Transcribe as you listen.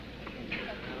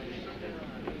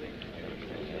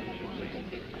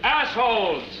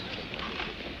assholes!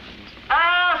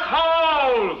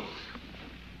 Assholes!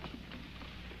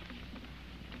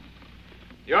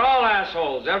 You're all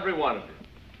assholes, every one of you.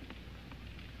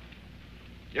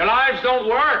 Your lives don't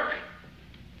work.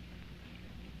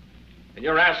 And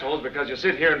you're assholes because you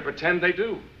sit here and pretend they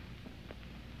do.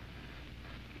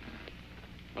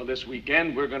 Well, this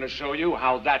weekend, we're going to show you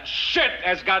how that shit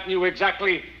has gotten you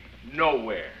exactly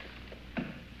nowhere.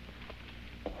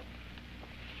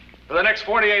 For the next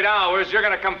 48 hours, you're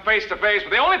going to come face to face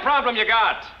with the only problem you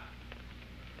got.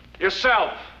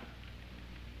 Yourself.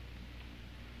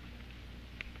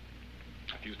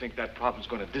 If you think that problem's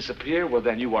going to disappear, well,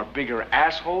 then you are bigger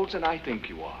assholes than I think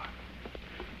you are.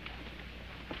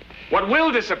 What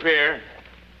will disappear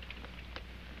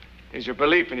is your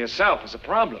belief in yourself as a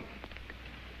problem.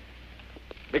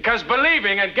 Because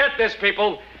believing, and get this,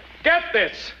 people, get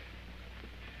this,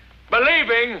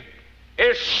 believing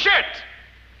is shit.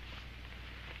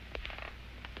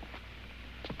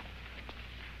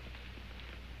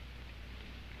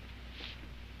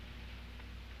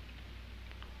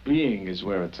 Being is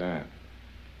where it's at.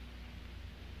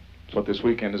 It's what this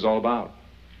weekend is all about.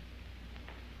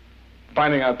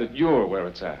 Finding out that you're where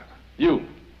it's at. You.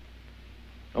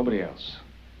 Nobody else.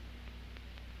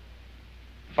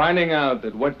 Finding out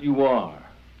that what you are,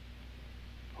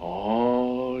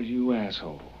 all you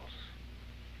assholes,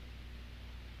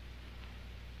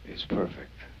 is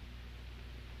perfect.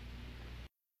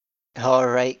 All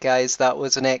right, guys, that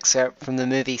was an excerpt from the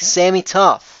movie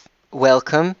Semi-Tough.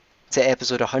 Welcome to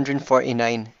episode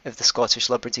 149 of the Scottish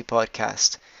Liberty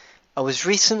Podcast. I was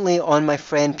recently on my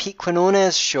friend Pete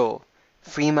Quinones' show,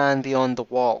 Free Man Beyond the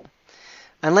Wall.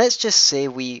 And let's just say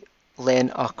we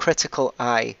lent a critical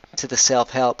eye to the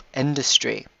self-help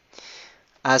industry.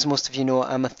 As most of you know,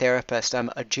 I'm a therapist. I'm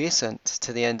adjacent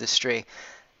to the industry.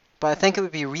 But I think it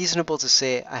would be reasonable to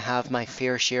say I have my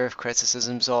fair share of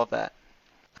criticisms of it.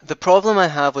 The problem I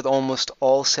have with almost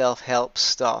all self-help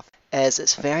stuff is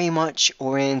it's very much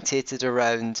orientated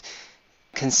around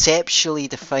conceptually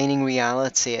defining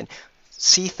reality and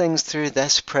see things through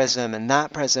this prism and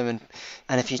that prism,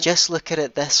 and if you just look at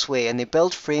it this way, and they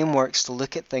build frameworks to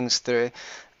look at things through,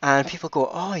 and people go,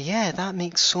 oh yeah, that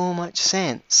makes so much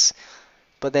sense.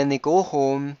 But then they go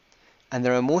home and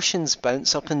their emotions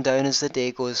bounce up and down as the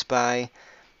day goes by,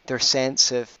 their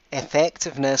sense of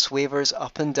effectiveness wavers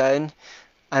up and down,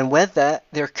 and with it,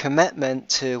 their commitment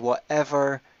to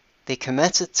whatever they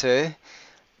committed to,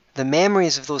 the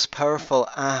memories of those powerful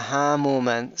aha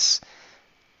moments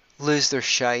lose their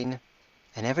shine,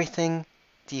 and everything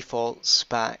defaults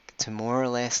back to more or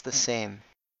less the same.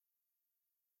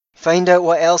 Find out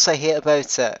what else I hate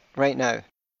about it right now.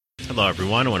 Hello,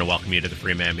 everyone. I want to welcome you to the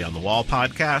Free Man Beyond the Wall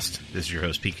podcast. This is your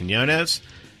host, Pete Quinones.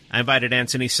 I invited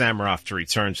Antony Samaroff to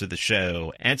return to the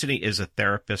show. Antony is a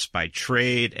therapist by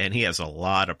trade, and he has a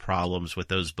lot of problems with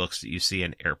those books that you see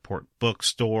in airport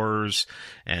bookstores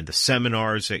and the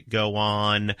seminars that go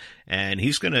on. And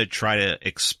he's going to try to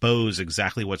expose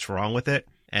exactly what's wrong with it.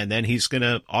 And then he's going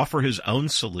to offer his own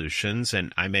solutions,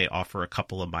 and I may offer a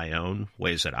couple of my own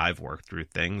ways that I've worked through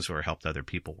things or helped other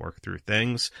people work through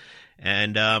things.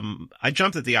 And I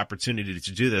jumped at the opportunity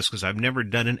to do this because I've never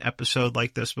done an episode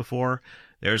like this before.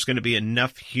 There's going to be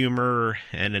enough humor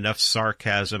and enough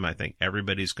sarcasm. I think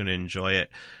everybody's going to enjoy it,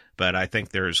 but I think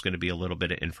there's going to be a little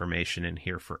bit of information in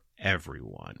here for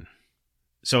everyone.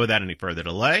 So without any further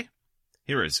delay,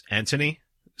 here is Antony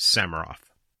Samaroff.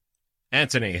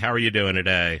 Antony, how are you doing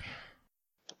today?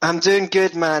 I'm doing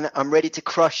good, man. I'm ready to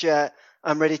crush it.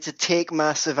 I'm ready to take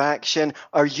massive action.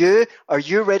 Are you? Are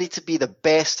you ready to be the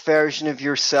best version of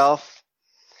yourself?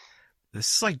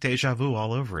 This is like deja vu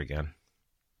all over again.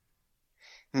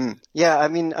 Yeah, I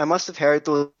mean, I must have heard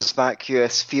those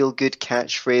vacuous feel-good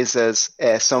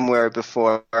catchphrases somewhere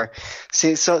before.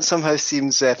 See, somehow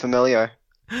seems familiar.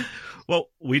 Well,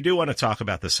 we do want to talk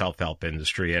about the self-help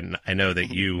industry, and I know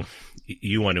that you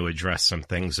want to address some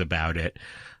things about it.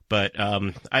 But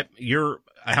I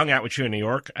hung out with you in New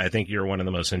York. I think you're one of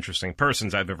the most interesting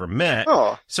persons I've ever met.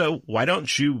 Oh. So why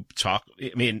don't you talk?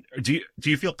 I mean, do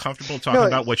you feel comfortable talking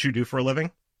about what you do for a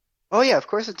living? Oh yeah, of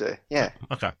course I do. Yeah.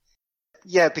 Okay.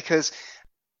 Yeah, because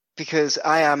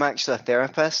I am actually a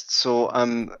therapist, so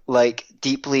I'm like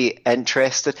deeply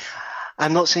interested.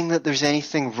 I'm not saying that there's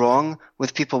anything wrong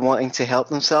with people wanting to help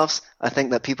themselves. I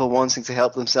think that people wanting to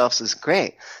help themselves is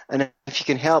great. And if you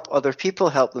can help other people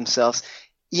help themselves,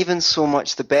 even so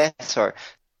much the better.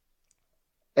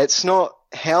 It's not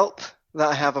help that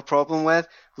I have a problem with,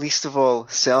 least of all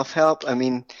self-help. I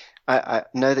mean, I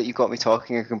now that you got me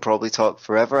talking, I can probably talk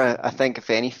forever. I think, if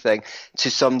anything,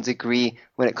 to some degree,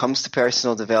 when it comes to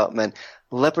personal development,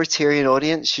 libertarian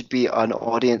audience should be an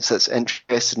audience that's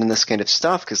interested in this kind of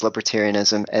stuff, because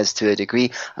libertarianism is to a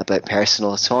degree about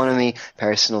personal autonomy,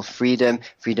 personal freedom,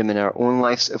 freedom in our own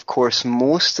lives. Of course,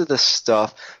 most of the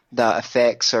stuff that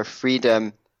affects our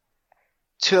freedom,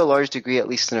 to a large degree, at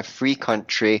least in a free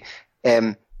country,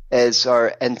 is our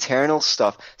internal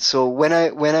stuff. So when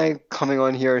I'm coming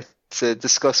on here to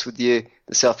discuss with you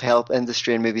the self-help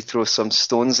industry and maybe throw some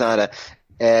stones at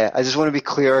it, I just want to be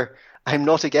clear, I'm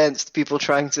not against people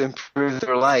trying to improve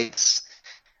their lives.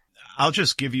 I'll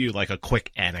just give you like a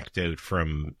quick anecdote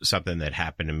from something that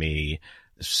happened to me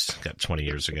 20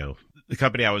 years ago. The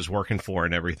company I was working for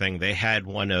and everything, they had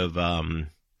one of,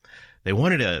 they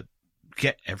wanted to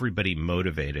get everybody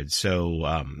motivated.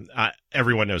 So,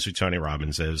 everyone knows who Tony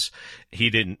Robbins is. They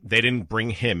didn't bring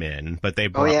him in, but they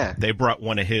brought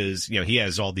one of his, he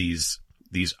has all these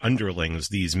underlings,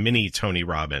 these mini Tony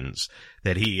Robbins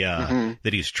that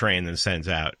that he's trained and sends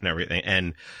out and everything.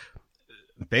 And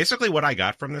basically what I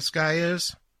got from this guy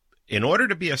is, in order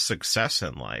to be a success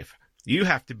in life, you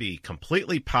have to be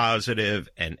completely positive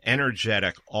and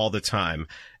energetic all the time.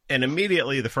 And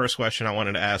immediately the first question I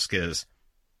wanted to ask is,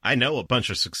 I know a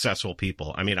bunch of successful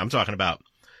people. I mean, I'm talking about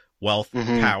wealth,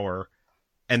 power,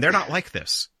 and they're not like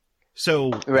this.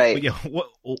 So, right.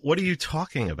 What are you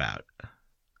talking about?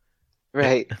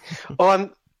 Right. Oh,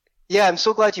 I'm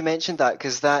so glad you mentioned that,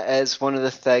 because that is one of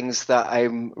the things that I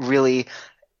really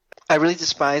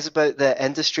despise about the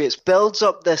industry. It builds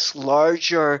up this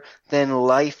larger than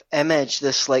life image,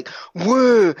 this like,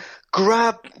 woo,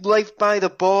 grab life by the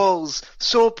balls,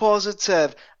 so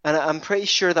positive. And I'm pretty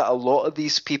sure that a lot of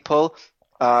these people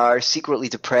are secretly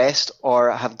depressed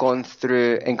or have gone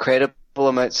through incredible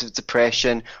amounts of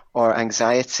depression or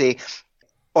anxiety,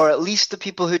 or at least the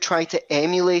people who try to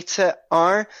emulate it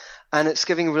are, and it's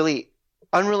giving really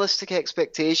unrealistic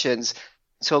expectations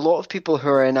to a lot of people who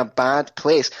are in a bad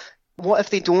place. What if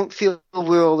they don't feel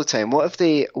woo all the time? What if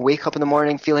they wake up in the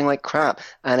morning feeling like crap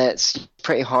and it's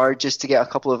pretty hard just to get a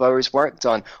couple of hours work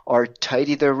done or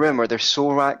tidy their room, or they're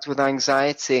so racked with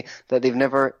anxiety that they've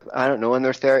never, in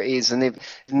their 30s and they've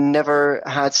never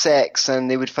had sex and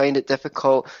they would find it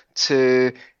difficult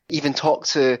to even talk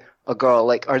to a girl?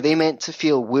 Like, are they meant to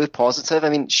feel woo positive? I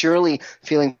mean, surely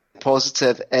feeling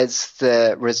positive is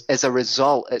a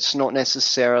result. It's not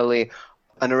necessarily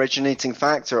an originating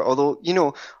factor, although,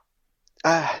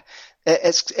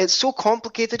 it's so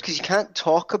complicated because you can't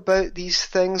talk about these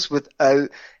things without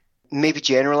maybe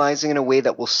generalizing in a way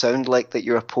that will sound like that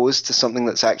you're opposed to something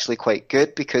that's actually quite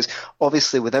good, because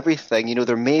obviously with everything,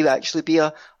 there may actually be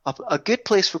a good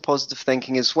place for positive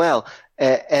thinking as well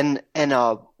in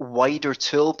a wider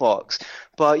toolbox.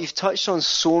 But you've touched on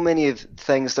so many of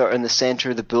things that are in the center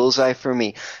of the bullseye for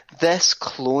me. This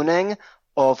cloning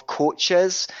of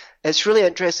coaches, it's really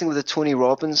interesting with the Tony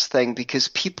Robbins thing, because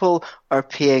people are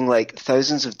paying like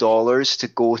thousands of dollars to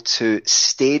go to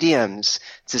stadiums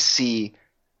to see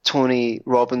Tony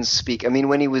Robbins speak. I mean,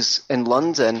 when he was in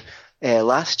London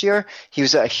last year, he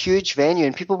was at a huge venue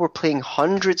and people were paying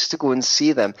hundreds to go and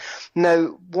see them.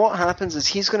 Now, what happens is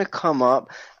he's going to come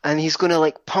up and he's going to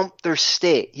like pump their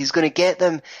state. He's going to get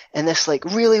them in this like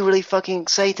really, really fucking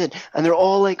excited, and they're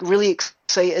all like really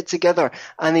excited together,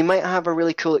 and they might have a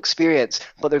really cool experience,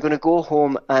 but they're going to go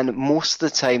home and most of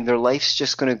the time their life's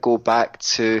just going to go back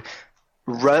to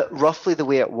roughly the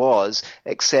way it was,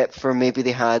 except for maybe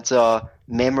they had a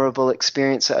memorable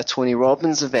experience at a Tony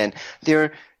Robbins event.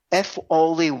 If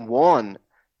all they want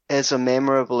is a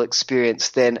memorable experience,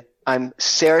 then I'm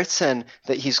certain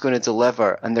that he's going to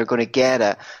deliver and they're going to get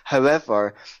it.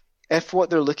 However, if what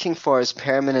they're looking for is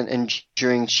permanent,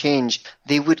 enduring change,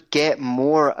 they would get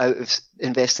more out of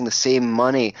investing the same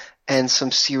money in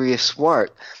some serious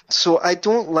work. So I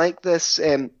don't like this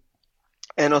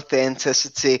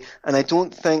inauthenticity, and I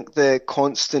don't think the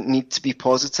constant need to be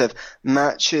positive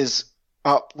matches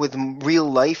up with real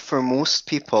life for most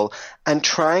people. And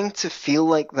trying to feel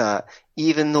like that,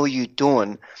 even though you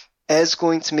don't, is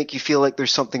going to make you feel like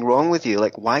there's something wrong with you.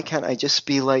 Like, why can't I just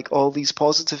be like all these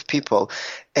positive people?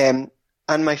 And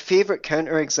my favorite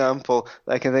counterexample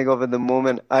that I can think of at the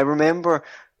moment, I remember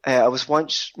I was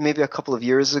once, maybe a couple of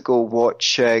years ago,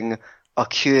 watching a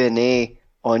Q&A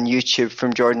on YouTube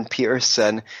from Jordan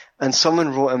Peterson, and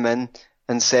someone wrote him in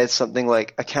and said something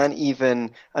like,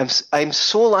 I'm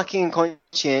so lacking in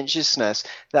conscientiousness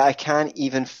that I can't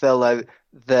even fill out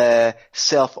the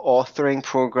self-authoring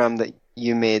program that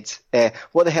you made.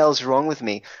 What the hell is wrong with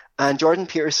me? And Jordan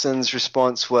Peterson's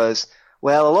response was,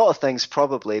 well, a lot of things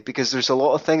probably, because there's a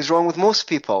lot of things wrong with most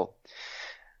people.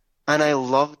 And I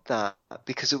loved that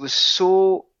because it was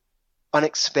so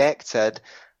unexpected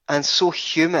and so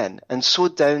human and so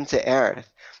down to earth,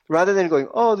 Rather than going,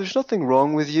 oh, there's nothing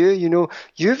wrong with you,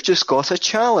 you've just got a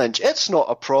challenge. It's not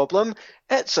a problem,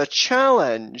 it's a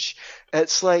challenge.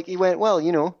 It's like he went, well,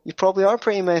 you probably are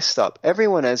pretty messed up.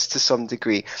 Everyone is to some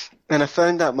degree. And I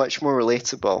found that much more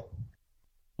relatable.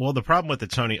 Well, the problem with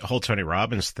the whole Tony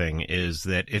Robbins thing is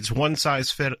that it's one size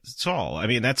fits all. I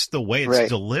mean, that's the way it's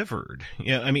delivered.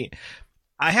 I mean,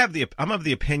 I'm of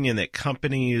the opinion that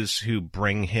companies who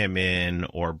bring him in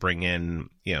or bring in,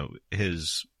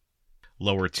 his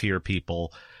lower tier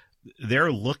people,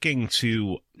 they're looking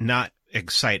to not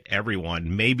excite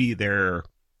everyone. Maybe they're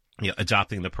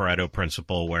adopting the Pareto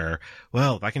principle where,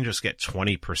 well, if I can just get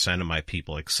 20% of my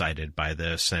people excited by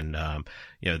this and,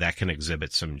 that can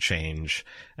exhibit some change.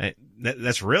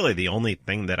 That's really the only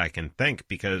thing that I can think,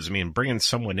 because, I mean, bringing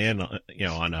someone in,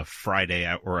 on a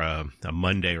Friday or a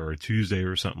Monday or a Tuesday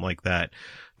or something like that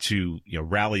to,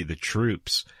 rally the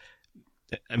troops.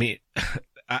 I mean,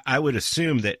 I would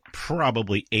assume that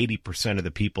probably 80% of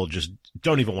the people just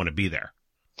don't even want to be there.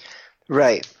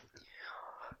 Right.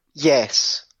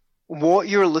 Yes. What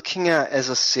you're looking at is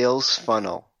a sales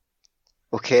funnel,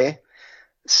 okay?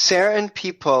 Certain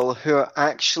people who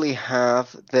actually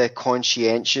have the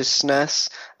conscientiousness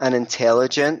and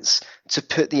intelligence to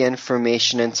put the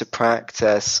information into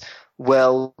practice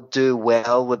will do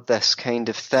well with this kind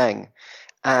of thing.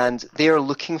 And they are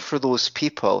looking for those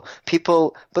people.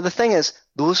 But the thing is,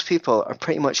 those people are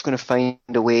pretty much going to find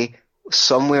a way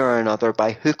somewhere or another,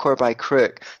 by hook or by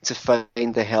crook, to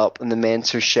find the help and the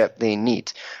mentorship they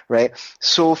need, right?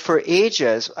 So for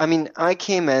ages, I mean, I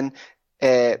came in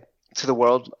to the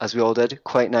world, as we all did,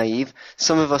 quite naive.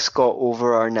 Some of us got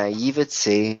over our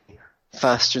naivety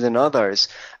faster than others.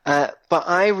 But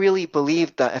I really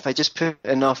believed that if I just put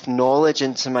enough knowledge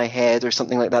into my head or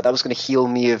something like that, that was going to heal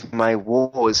me of my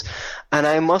woes. And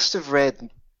I must have read,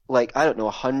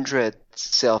 100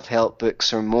 self-help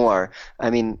books or more. I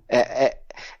mean, it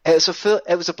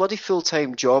was a bloody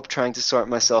full-time job trying to sort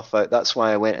myself out. That's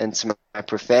why I went into my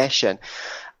profession.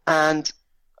 And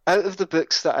out of the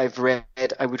books that I've read,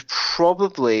 I would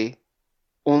probably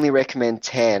only recommend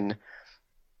 10.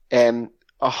 And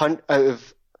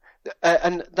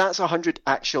that's 100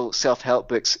 actual self-help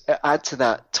books. Add to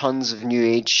that tons of new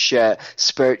age shit,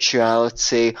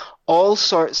 spirituality, all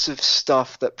sorts of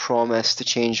stuff that promise to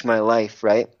change my life,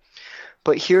 right?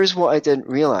 But here's what I didn't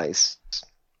realize.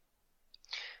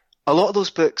 A lot of those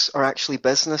books are actually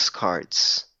business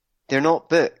cards. They're not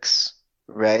books,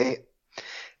 right?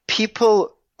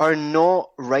 People are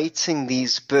not writing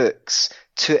these books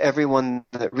to everyone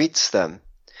that reads them,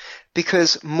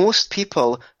 because most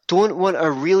people don't want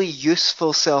a really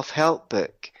useful self-help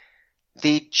book.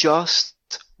 They just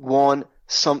want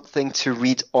something to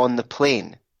read on the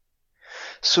plane.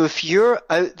 So if you're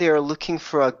out there looking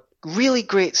for a really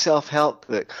great self-help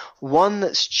book, one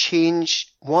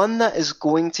that is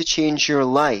going to change your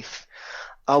life,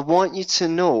 I want you to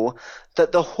know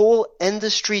that the whole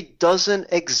industry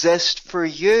doesn't exist for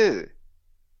you.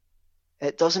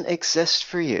 It doesn't exist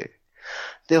for you.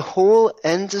 The whole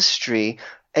industry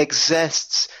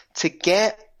exists to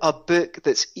get a book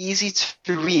that's easy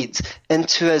to read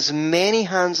into as many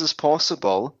hands as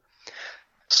possible.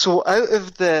 So out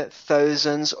of the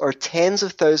thousands or tens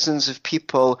of thousands of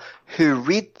people who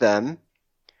read them,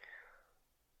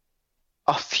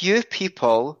 a few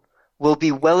people will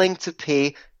be willing to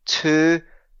pay $2,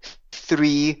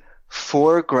 $3,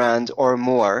 $4 grand or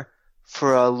more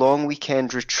for a long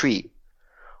weekend retreat,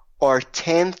 or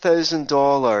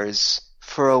 $10,000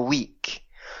 for a week,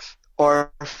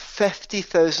 or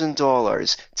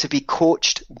 $50,000 to be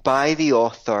coached by the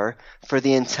author for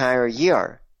the entire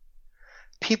year.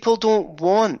 People don't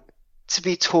want to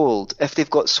be told, if they've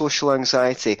got social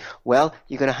anxiety, well,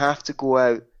 you're going to have to go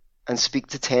out and speak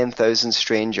to 10,000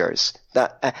 strangers.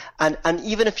 And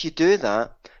even if you do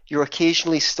that, you're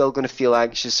occasionally still going to feel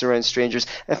anxious around strangers.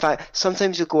 In fact,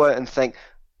 sometimes you'll go out and think,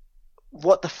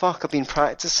 what the fuck, I've been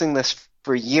practicing this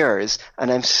for years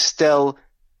and I'm still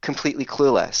completely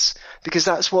clueless. Because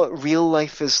that's what real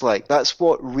life is like. That's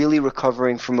what really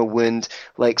recovering from a wound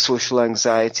like social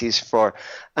anxiety is for.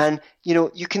 And,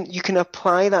 you can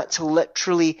apply that to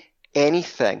literally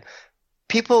anything.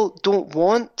 People don't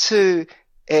want to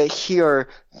hear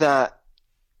that,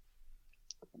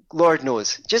 Lord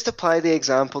knows, just apply the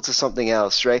example to something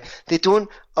else, right? They don't,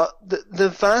 the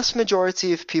vast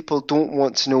majority of people don't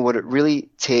want to know what it really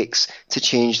takes to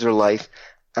change their life.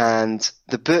 And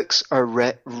the books are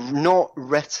not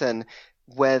written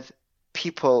with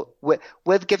people,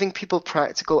 with giving people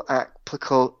practical,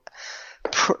 applicable,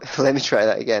 let me try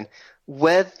that again.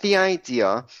 with the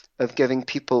idea of giving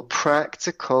people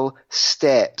practical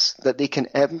steps that they can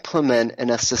implement in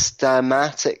a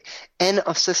systematic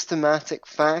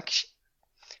fashion.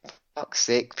 Fuck's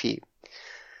sake, Pete.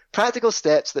 Practical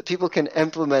steps that people can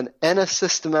implement in a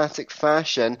systematic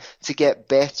fashion to get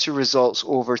better results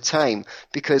over time,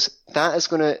 because that is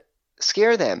going to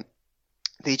scare them.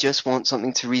 They just want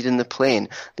something to read in the plane.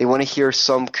 They want to hear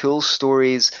some cool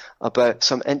stories about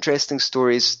some interesting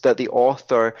stories that the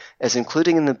author is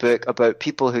including in the book about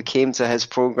people who came to his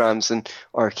programs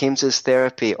or came to his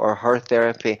therapy or her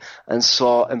therapy and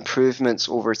saw improvements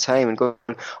over time and going,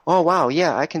 oh wow,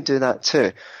 yeah, I can do that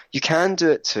too. You can do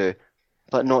it too,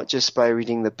 but not just by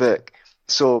reading the book.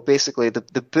 So basically,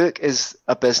 the book is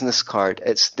a business card.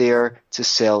 It's there to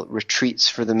sell retreats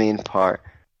for the main part.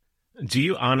 Do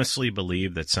you honestly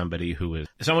believe that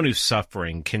someone who's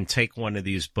suffering can take one of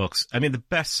these books, I mean, the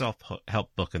best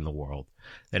self-help book in the world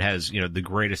that has, the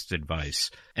greatest advice,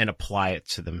 and apply it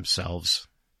to themselves?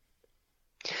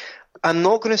 I'm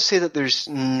not going to say that there's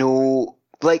no,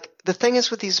 the thing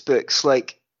is with these books,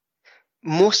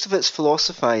 most of it's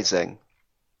philosophizing.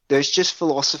 There's just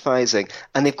philosophizing,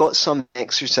 and they've got some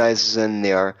exercises in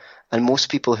there. And most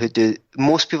people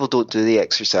don't do the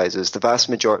exercises, the vast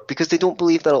majority, because they don't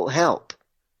believe that it'll help.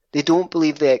 They don't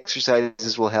believe the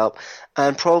exercises will help,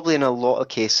 and probably in a lot of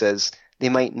cases, they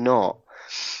might not.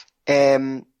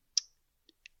 If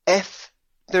a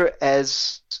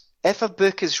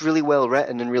book is really well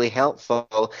written and really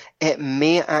helpful, it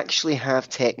may actually have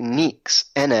techniques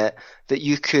in it that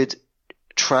you could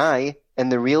try in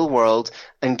the real world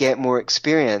and get more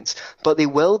experience. But they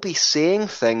will be saying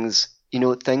things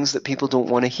that people don't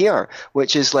want to hear,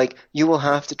 which is you will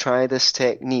have to try this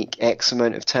technique X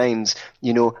amount of times,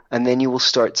 and then you will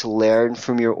start to learn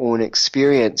from your own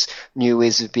experience new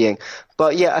ways of being.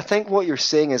 But yeah, I think what you're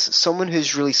saying is someone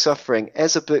who's really suffering,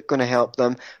 is a book going to help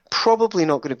them? Probably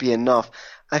not going to be enough.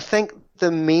 I think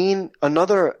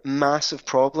another massive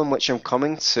problem which I'm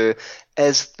coming to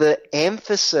is the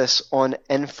emphasis on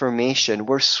information.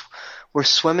 We're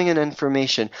swimming in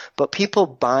information, but people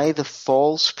buy the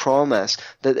false promise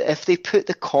that if they put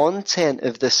the content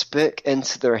of this book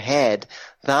into their head,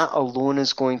 that alone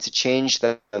is going to change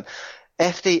them.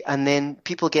 And then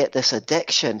people get this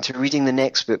addiction to reading the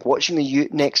next book, watching the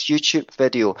next YouTube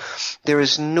video. There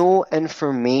is no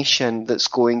information that's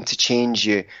going to change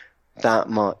you that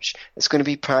much. It's going to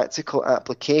be practical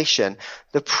application.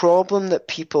 The problem that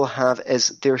people have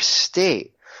is their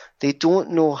state. They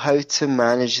don't know how to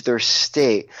manage their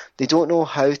state. They don't know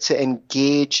how to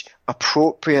engage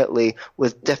appropriately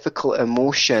with difficult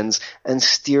emotions and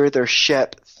steer their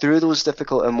ship through those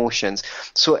difficult emotions.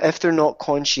 So if they're not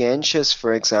conscientious,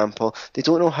 for example, they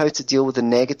don't know how to deal with the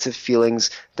negative feelings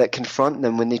that confront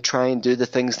them when they try and do the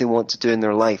things they want to do in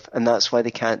their life, and that's why they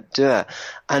can't do it.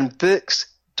 And books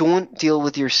don't deal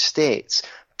with your states.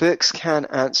 Books can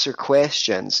answer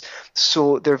questions,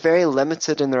 so they're very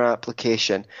limited in their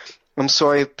application. I'm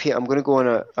sorry, Pete, I'm going to go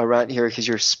on a rant here because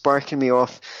you're sparking me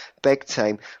off big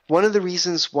time. One of the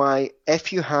reasons why,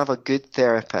 if you have a good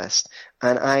therapist,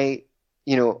 and I've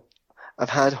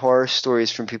had horror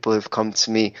stories from people who've come to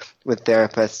me with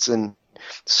therapists, and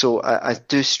so I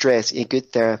do stress a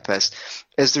good therapist,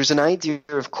 is there's an idea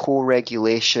of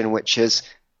co-regulation, which is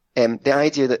the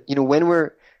idea that, when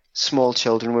we're small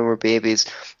children, when we're babies,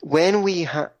 when we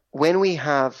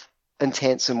have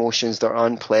intense emotions that are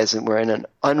unpleasant, we're in an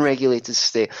unregulated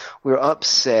state, we're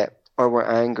upset or we're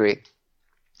angry,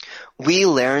 we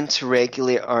learn to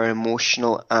regulate our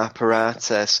emotional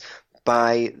apparatus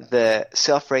by the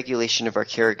self-regulation of our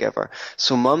caregiver.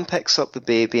 So mum picks up the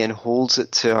baby and holds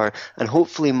it to her, and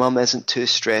hopefully mum isn't too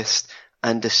stressed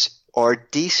or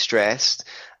de-stressed,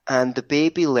 and the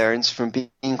baby learns from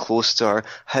being close to her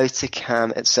how to calm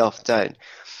itself down.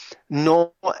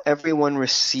 Not everyone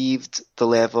received the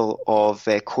level of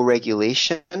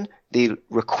co-regulation they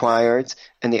required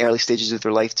in the early stages of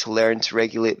their life to learn to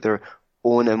regulate their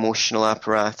own emotional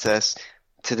apparatus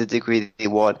to the degree they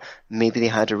want. Maybe they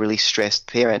had a really stressed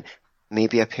parent.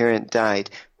 Maybe a parent died.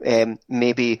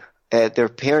 Maybe their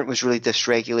parent was really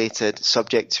dysregulated,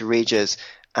 subject to rages,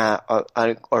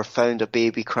 or found a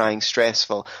baby crying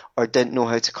stressful, or didn't know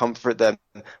how to comfort them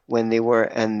when they were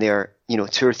in their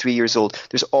 2 or 3 years old.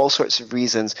 There's all sorts of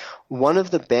reasons. One of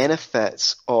the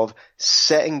benefits of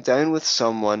sitting down with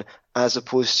someone as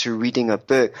opposed to reading a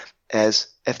book is,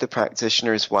 if the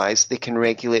practitioner is wise, they can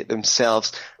regulate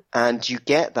themselves, and you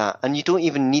get that. And you don't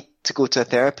even need to go to a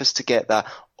therapist to get that.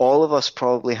 All of us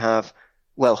probably have,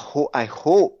 I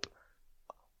hope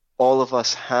all of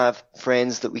us have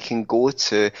friends that we can go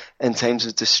to in times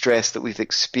of distress that we've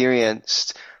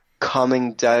experienced,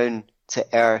 coming down to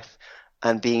earth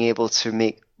and being able to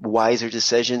make wiser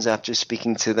decisions after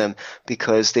speaking to them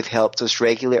because they've helped us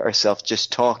regulate ourselves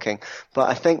just talking. But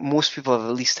I think most people have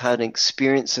at least had an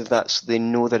experience of that, so they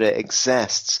know that it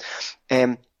exists.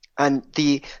 And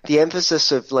the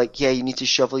emphasis of like, yeah, you need to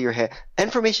shovel your head.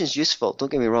 Information is useful. Don't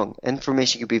get me wrong.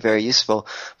 Information can be very useful.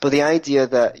 But the idea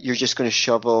that you're just going to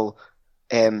shovel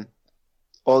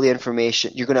all the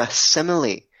information, you're going to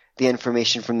assimilate the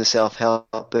information from the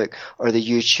self-help book or the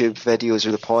YouTube videos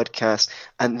or the podcast,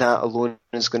 and that alone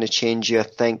is going to change you, I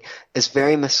think, is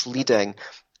very misleading.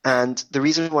 And the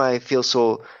reason why I feel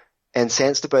so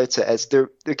incensed about it is they're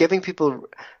giving people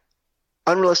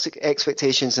unrealistic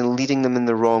expectations and leading them in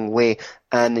the wrong way.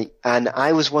 And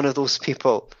I was one of those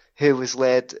people who was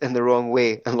led in the wrong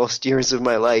way and lost years of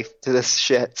my life to this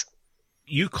shit.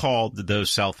 You called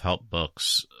those self-help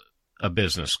books a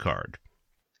business card.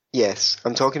 Yes,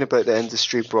 I'm talking about the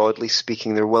industry broadly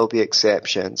speaking. There will be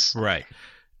exceptions. Right.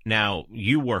 Now,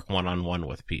 you work one-on-one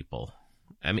with people.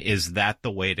 I mean, is that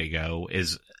the way to go?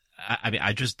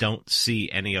 I just don't see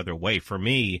any other way. For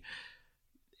me,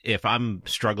 if I'm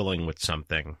struggling with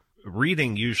something,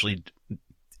 reading usually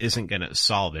isn't going to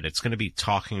solve it. It's going to be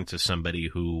talking to somebody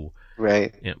who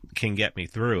can get me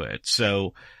through it.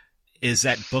 So is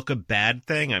that book a bad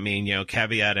thing? I mean,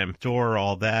 caveat emptor,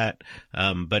 all that.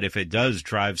 But if it does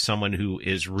drive someone who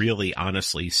is really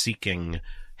honestly seeking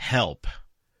help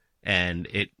and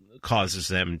it causes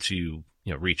them to,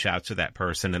 reach out to that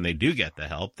person and they do get the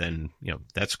help, then,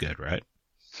 that's good, right?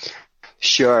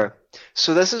 Sure.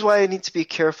 So this is why I need to be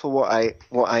careful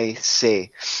what I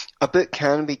say. A book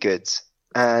can be good,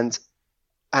 but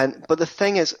the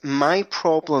thing is, my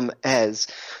problem is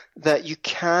that you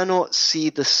cannot see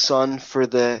the sun for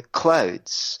the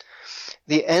clouds.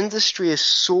 The industry is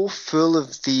so full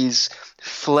of these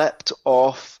flipped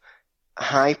off,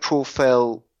 high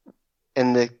profile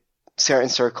in the certain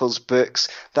circles books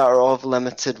that are of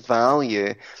limited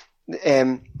value,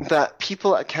 that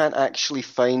people can't actually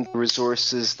find the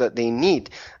resources that they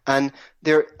need, and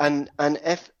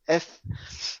if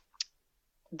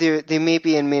they may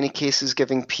be in many cases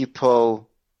giving people,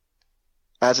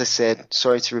 as I said,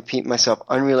 sorry to repeat myself,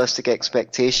 unrealistic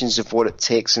expectations of what it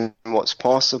takes and what's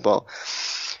possible.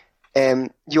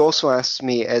 You also asked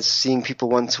me, is seeing people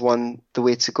one-to-one the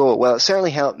way to go? Well, it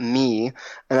certainly helped me,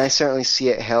 and I certainly see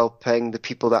it helping the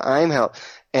people that I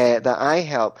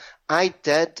help. I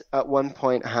did at one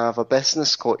point have a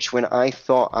business coach when I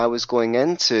thought I was going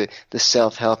into the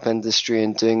self-help industry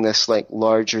and doing this like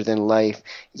larger than life,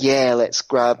 let's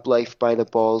grab life by the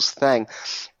balls thing.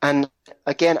 And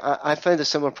again, I found a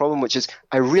similar problem, which is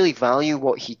I really value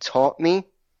what he taught me,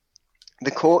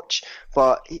 the coach,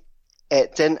 but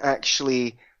it didn't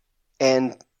actually,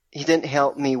 and he didn't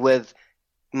help me with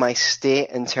my state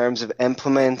in terms of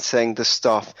implementing the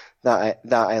stuff that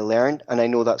I learned. And I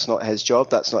know that's not his job,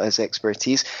 that's not his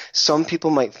expertise. Some people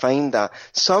might find that.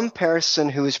 Some person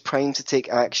who is primed to take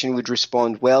action would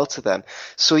respond well to them.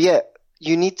 So you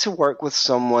need to work with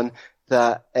someone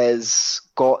that is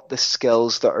got the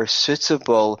skills that are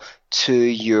suitable to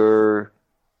your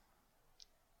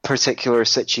particular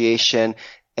situation,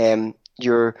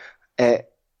 your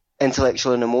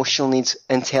intellectual and emotional needs.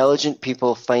 Intelligent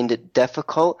people find it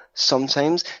difficult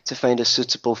sometimes to find a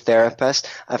suitable therapist.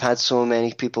 I've had so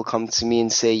many people come to me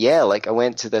and say, I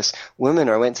went to this woman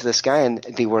or I went to this guy and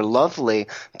they were lovely,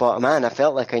 but man, I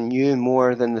felt like I knew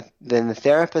more than the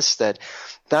therapist did.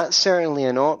 That's certainly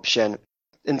an option.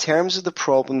 In terms of the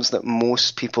problems that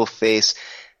most people face,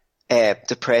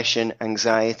 depression,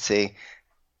 anxiety,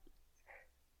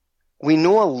 we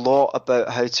know a lot about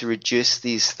how to reduce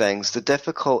these things. The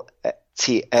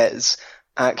difficulty is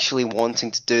actually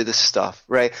wanting to do this stuff,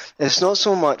 right? It's not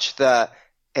so much that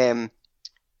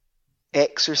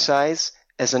exercise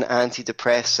is an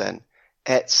antidepressant.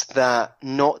 It's that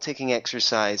not taking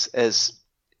exercise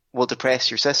will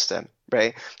depress your system,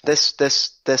 right? This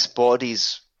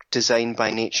body's designed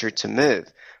by nature to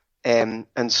move. And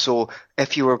so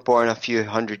if you were born a few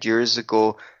hundred years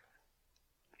ago,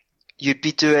 you'd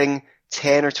be doing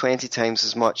 10 or 20 times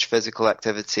as much physical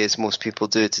activity as most people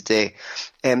do today.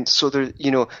 So there,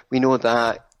 we know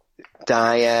that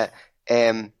diet,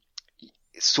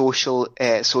 social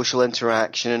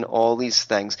interaction and all these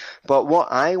things. But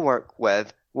what I work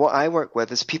with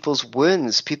is people's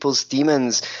wounds, people's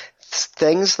demons,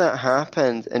 things that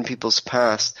happened in people's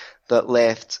past that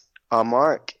left a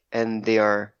mark in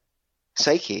their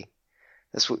psyche.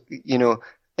 That's what,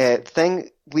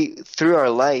 through our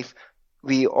life,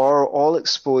 we are all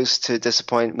exposed to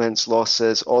disappointments,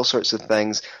 losses, all sorts of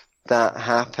things that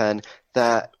happen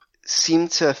that seem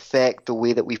to affect the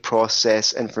way that we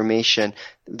process information,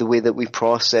 the way that we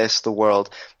process the world.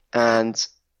 And,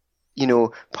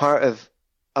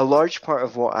 a large part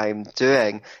of what I'm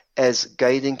doing is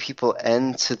guiding people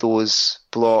into those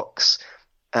blocks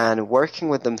and working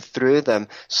with them through them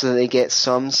so that they get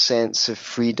some sense of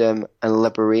freedom and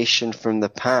liberation from the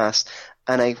past.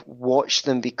 And I watch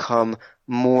them become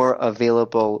more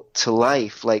available to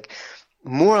life, like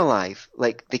more alive,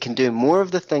 like they can do more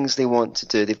of the things they want to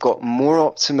do. They've got more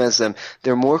optimism.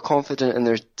 They're more confident in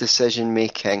their decision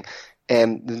making.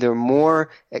 They're more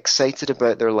excited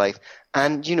about their life.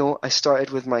 And, I started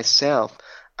with myself.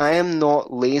 I am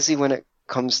not lazy when it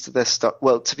comes to this stuff.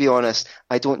 Well, to be honest,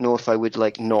 I don't know if I would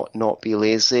not be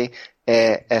lazy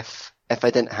if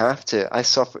I didn't have to. I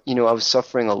was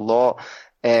suffering a lot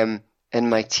in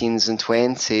my teens and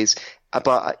 20s,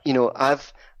 but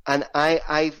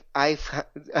I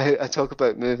talk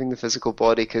about moving the physical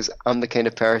body because I'm the kind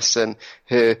of person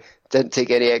who didn't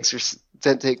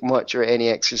take much or any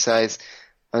exercise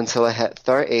until I hit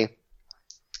 30.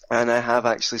 And I have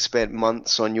actually spent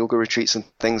months on yoga retreats and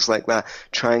things like that,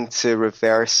 trying to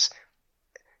reverse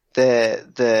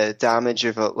the damage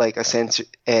of a sense.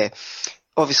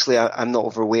 Obviously, I'm not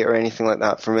overweight or anything like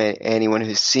that from anyone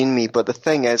who's seen me. But the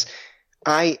thing is,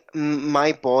 my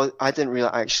body, I didn't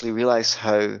actually realize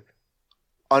how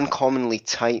uncommonly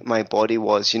tight my body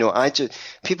was.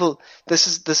 This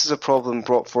is a problem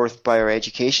brought forth by our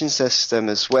education system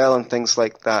as well and things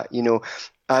like that.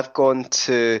 I've gone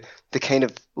to the kind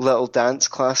of little dance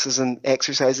classes and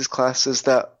exercises classes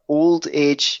that old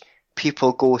age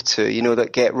people go to,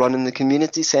 that get run in the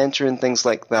community centre and things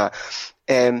like that.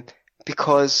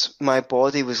 Because my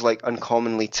body was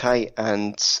uncommonly tight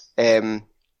and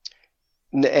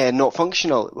not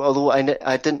functional, although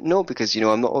I didn't know because,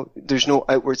 there's no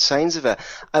outward signs of it.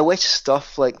 I wish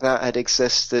stuff like that had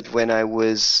existed when I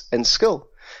was in school.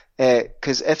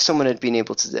 Because if someone had been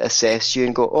able to assess you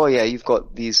and go, oh yeah, you've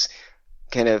got this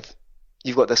kind of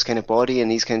body and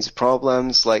these kinds of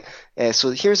problems, so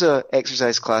here's a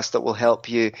exercise class that will help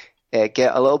you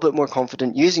get a little bit more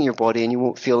confident using your body and you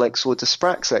won't feel so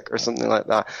dyspraxic or something like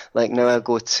that. Now I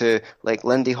go to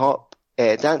Lindy Hop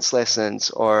dance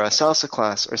lessons or a salsa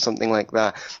class or something like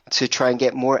that to try and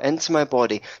get more into my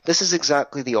body. This is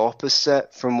exactly the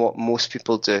opposite from what most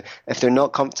people do. If they're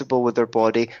not comfortable with their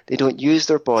body, they don't use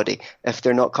their body. If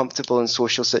they're not comfortable in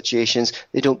social situations,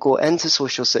 they don't go into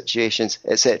social situations,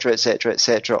 etc., etc.,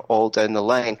 etc., all down the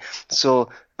line. So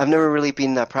I've never really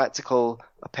been that practical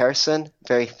a person,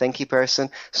 very thinky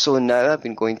person. So now I've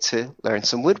been going to learn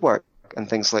some woodwork and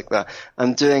things like that.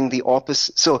 I'm doing the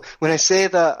opposite. So when I say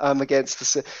that I'm against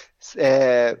the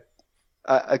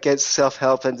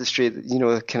self-help industry,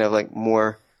 kind of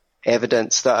more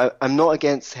evidence that I'm not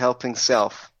against helping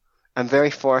self. I'm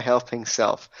very for helping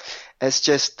self. It's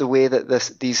just the way that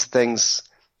these things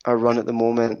are run at the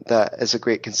moment that is a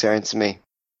great concern to me.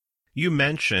 You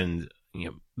mentioned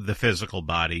the physical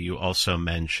body. You also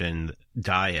mentioned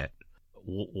diet.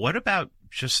 What about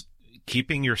just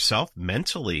keeping yourself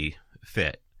mentally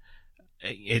fit?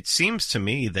 It seems to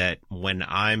me that when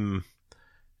I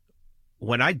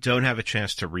don't have a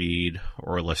chance to read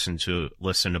or listen to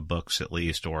books at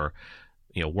least, or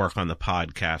work on the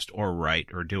podcast or write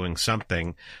or doing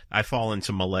something, I fall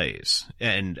into malaise.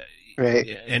 And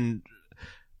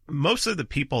most of the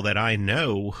people that I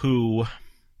know who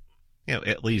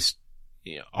at least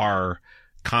are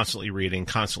constantly reading,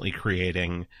 constantly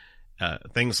creating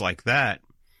things like that,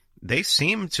 they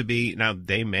seem to be, now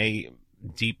they may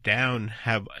deep down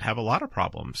have a lot of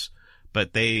problems,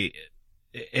 but they,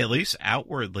 at least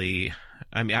outwardly,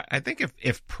 I mean, I think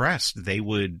if pressed, they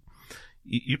would,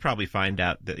 you'd probably find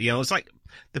out that, it's like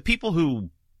the people who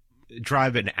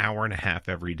drive an hour and a half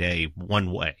every day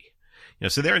one way,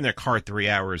 so they're in their car 3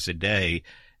 hours a day.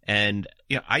 And,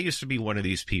 I used to be one of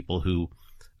these people who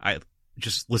I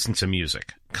just listen to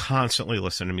music, constantly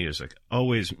listen to music,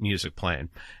 always music playing.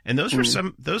 And those were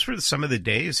some of the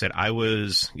days that I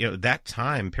was,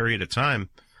 that period of time,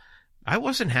 I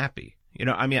wasn't happy.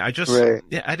 I mean, I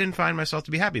didn't find myself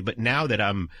to be happy. But now that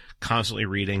I'm constantly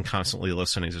reading, constantly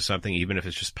listening to something, even if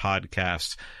it's just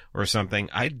podcasts or something,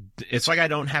 it's like I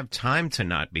don't have time to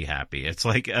not be happy. It's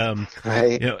like,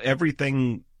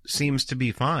 everything seems to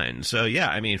be fine. So yeah,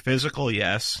 I mean, physical,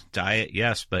 yes, diet,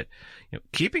 yes, but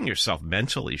keeping yourself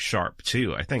mentally sharp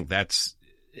too. I think that's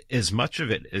as much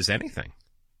of it as anything.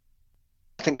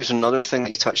 I think there's another thing that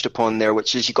you touched upon there,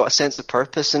 which is you've got a sense of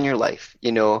purpose in your life.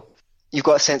 You've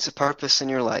got a sense of purpose in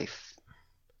your life.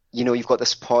 You've got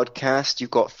this podcast, you've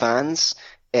got fans,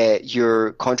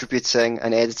 you're contributing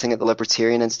and editing at the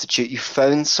Libertarian Institute. You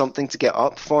found something to get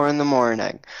up for in the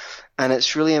morning. And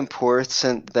it's really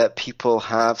important that people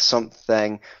have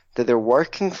something that they're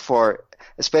working for,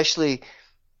 especially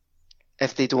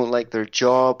if they don't like their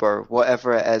job or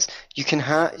whatever it is, you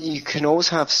can always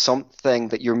have something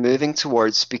that you're moving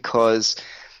towards, because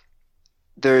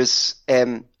there's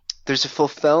a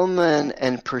fulfillment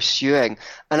in pursuing.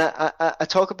 And I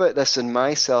talk about this in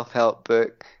my self-help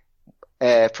book,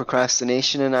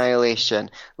 Procrastination Annihilation.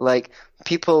 Like,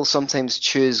 people sometimes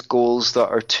choose goals that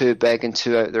are too big and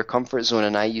too out of their comfort zone,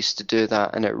 and I used to do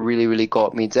that, and it really, really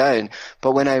got me down.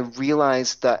 But when I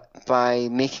realized that by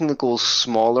making the goals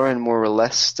smaller and more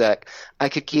realistic, I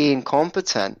could gain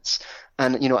competence.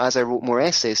 And, as I wrote more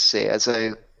essays, say, as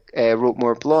I wrote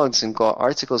more blogs and got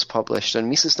articles published on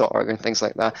Mises.org and things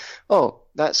like that, oh,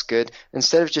 that's good.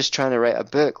 Instead of just trying to write a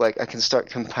book, like, I can start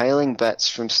compiling bits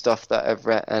from stuff that I've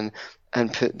written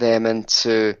and put them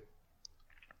into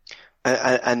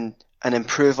and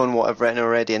improve on what I've written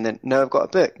already, and then now I've got a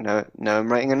book. Now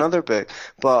I'm writing another book.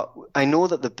 But I know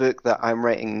that the book that I'm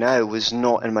writing now was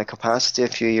not in my capacity a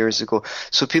few years ago.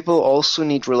 So people also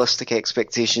need realistic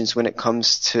expectations when it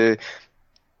comes to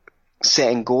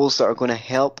setting goals that are going to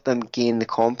help them gain the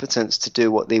competence to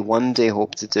do what they one day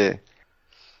hope to do.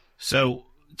 So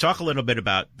talk a little bit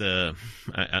about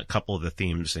a couple of the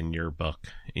themes in your book,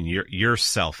 in your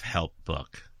self-help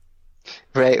book.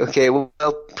 Right, okay. Well,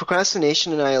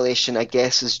 Procrastination Annihilation, I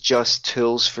guess, is just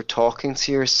tools for talking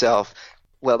to yourself.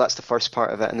 Well, that's the first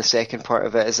part of it, and the second part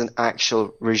of it is an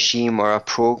actual regime or a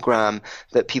program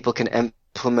that people can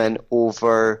implement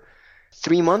over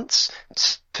 3 months.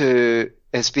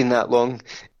 It's been that long.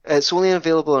 It's only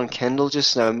available on Kindle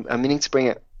just now. I'm meaning to bring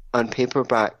it on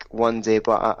paperback one day,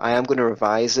 but I am going to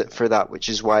revise it for that, which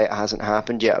is why it hasn't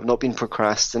happened yet. I've not been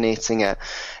procrastinating it.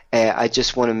 I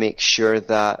just want to make sure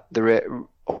that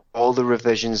all the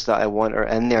revisions that I want are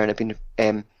in there, and I've been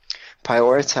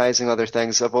prioritizing other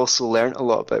things. I've also learned a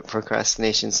lot about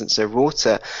procrastination since I wrote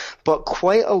it, but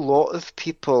quite a lot of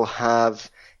people have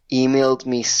emailed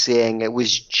me saying it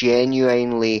was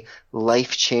genuinely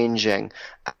life-changing,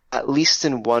 at least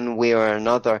in one way or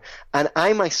another. And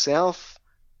I myself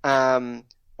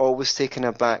always taken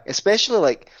aback,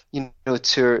 especially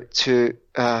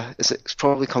it's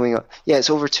probably coming up. Yeah, it's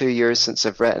over 2 years since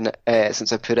I've written it,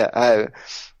 since I put it out.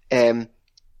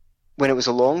 When it was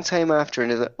a long time after,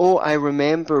 and I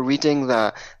remember reading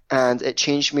that, and it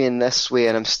changed me in this way,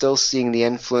 and I'm still seeing the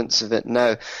influence of it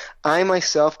now. I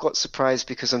myself got surprised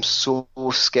because I'm so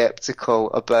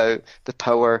skeptical about the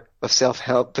power of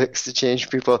self-help books to change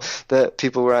people, that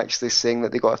people were actually saying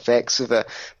that they got effects of it.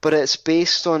 But it's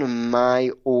based on my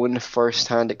own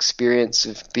first-hand experience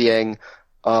of being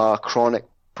a chronic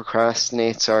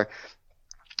procrastinator,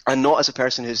 and not as a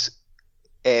person who's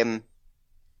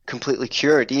completely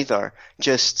cured either.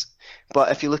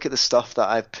 But if you look at the stuff that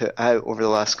I've put out over the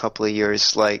last couple of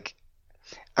years, like,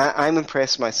 I'm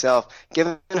impressed myself.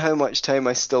 Given how much time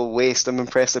I still waste, I'm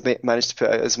impressed I've managed to put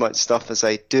out as much stuff as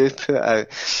I do put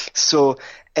out. So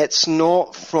it's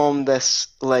not from this,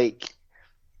 like,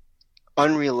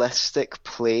 unrealistic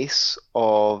place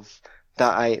of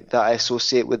that I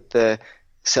associate with the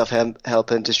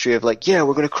self-help industry of, like, yeah,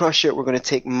 we're going to crush it, we're going to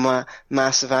take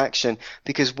massive action.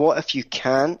 Because what if you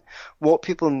can't? What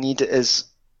people need is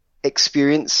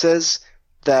experiences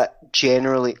that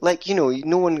generally, like,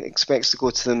 no one expects to go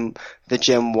to the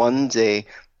gym one day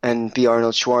and be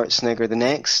Arnold Schwarzenegger the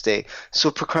next day.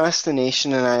 So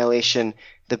Procrastination Annihilation,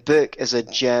 the book, is a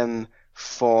gem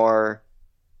for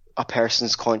a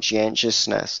person's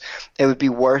conscientiousness. It would be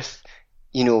worth,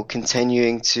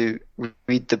 continuing to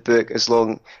read the book as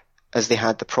long as they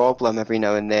had the problem every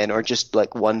now and then, or just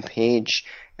like one page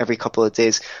every couple of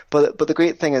days. But the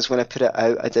great thing is, when I put it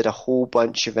out, I did a whole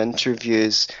bunch of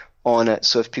interviews on it.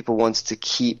 So if people wanted to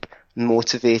keep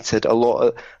motivated, a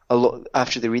lot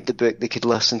after they read the book, they could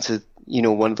listen to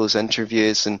one of those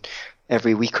interviews, and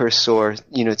every week or so, or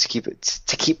to keep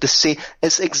the same.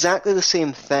 It's exactly the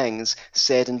same things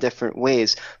said in different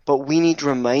ways, but we need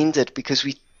reminded, because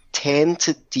we tend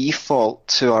to default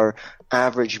to our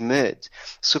average mood.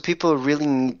 So people really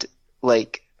need,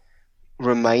 like,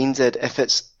 reminded if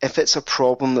it's a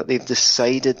problem that they've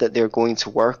decided that they're going to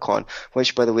work on,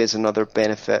 which, by the way, is another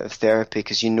benefit of therapy,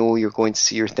 because you're going to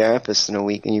see your therapist in a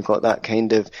week, and you've got that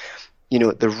kind of,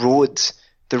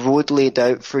 the road laid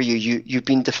out for you. You've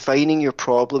been defining your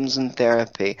problems in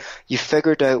therapy. You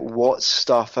figured out what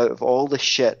stuff out of all the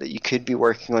shit that you could be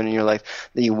working on in your life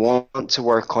that you want to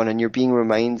work on, and you're being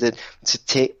reminded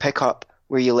to pick up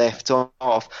where you left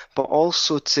off, but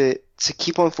also to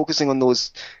keep on focusing on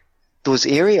those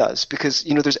areas, because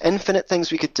there's infinite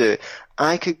things we could do.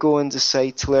 I could go and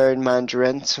decide to learn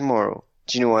Mandarin tomorrow.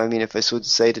 Do you know what I mean? If I so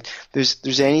decided,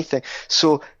 there's anything.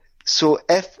 So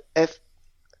if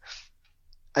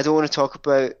I don't want to talk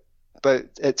about about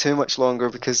it too much longer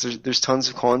because there's tons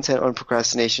of content on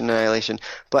procrastination annihilation.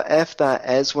 But if that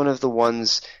is one of the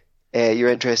ones you're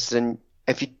interested in,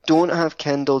 if you don't have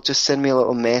Kindle, just send me a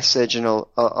little message and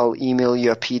I'll email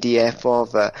you a PDF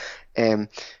of it,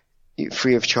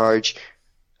 free of charge.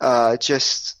 But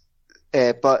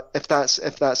if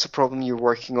that's a problem you're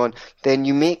working on, then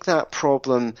you make that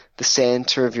problem the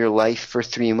center of your life for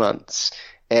 3 months.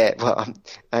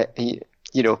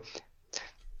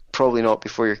 Probably not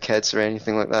before your kids or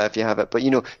anything like that if you have it, but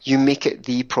you make it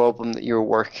the problem that you're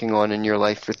working on in your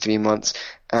life for 3 months,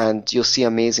 and you'll see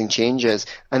amazing changes,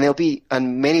 and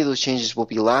many of those changes will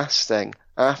be lasting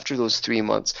after those 3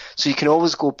 months. So you can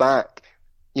always go back,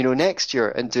 next year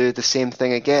and do the same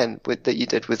thing again that you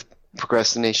did with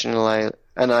procrastination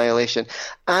annihilation.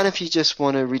 And if you just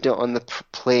want to read it on the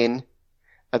plane,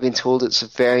 I've been told it's a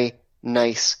very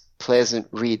nice, pleasant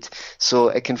read, so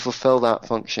it can fulfill that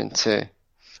function too.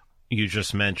 You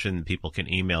just mentioned people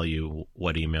can email you.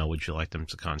 What email would you like them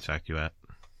to contact you at?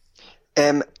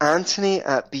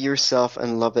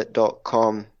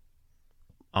 Anthony@beyourselfandloveit.com.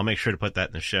 I'll make sure to put that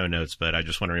in the show notes, but I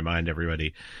just want to remind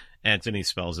everybody, Anthony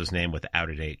spells his name without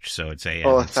an H, so it's A-N-T-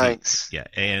 Oh, thanks. Yeah,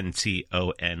 ANTONY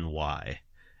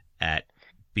at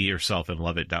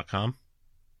beyourselfandloveit.com.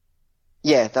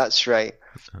 Yeah, that's right.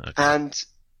 Okay.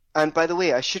 And by the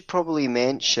way, I should probably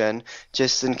mention,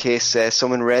 just in case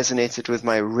someone resonated with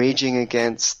my raging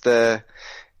against the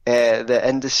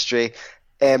industry,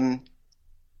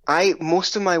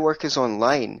 most of my work is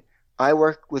online. I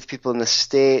work with people in the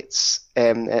States,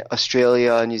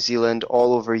 Australia, New Zealand,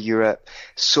 all over Europe.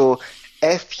 So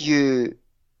if you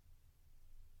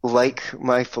like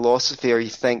my philosophy, or you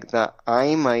think that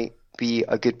I might be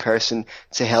a good person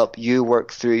to help you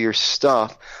work through your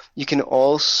stuff, you can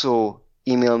also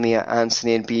email me at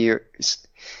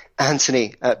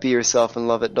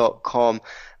Anthony@beyourselfandloveit.com.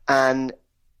 And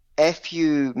if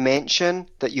you mention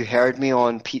that you heard me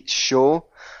on Pete's show,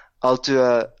 I'll do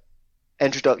a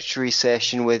introductory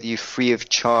session with you free of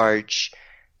charge,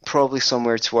 probably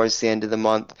somewhere towards the end of the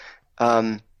month,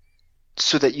 so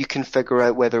that you can figure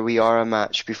out whether we are a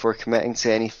match before committing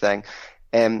to anything.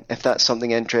 If that's something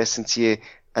interesting to you,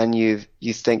 and you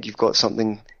think you've got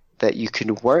something that you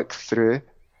can work through,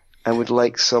 and would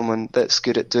like someone that's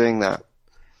good at doing that.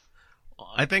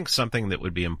 I think something that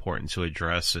would be important to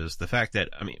address is the fact that,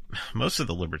 most of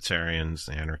the libertarians,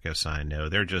 the anarchists I know,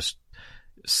 they're just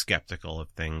skeptical of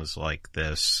things like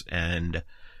this. And,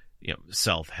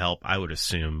 self-help, I would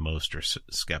assume most are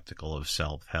skeptical of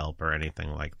self-help or anything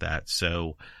like that.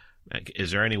 So is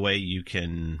there any way you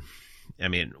can,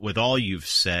 with all you've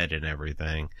said and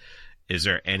everything, is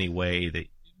there any way that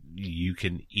you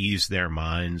can ease their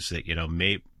minds that,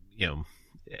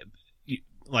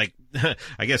 like,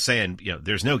 I guess saying,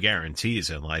 there's no guarantees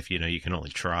in life, you can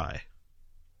only try.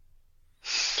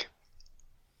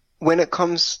 When it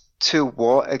comes to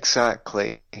what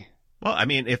exactly? Well,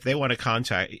 if they want to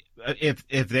contact, if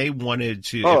they wanted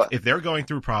to, if they're going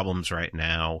through problems right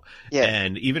now, yeah.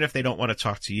 And even if they don't want to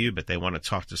talk to you, but they want to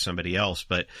talk to somebody else,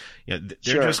 but they're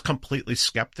Sure. just completely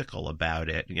skeptical about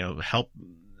it,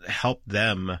 help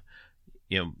them,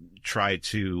 try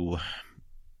to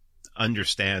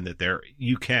understand that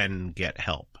you can get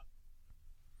help.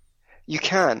 You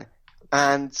can.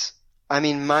 And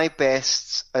my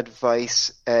best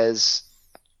advice is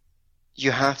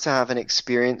you have to have an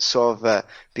experience of it,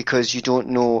 because you don't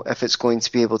know if it's going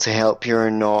to be able to help you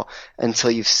or not until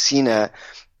you've seen it.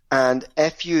 And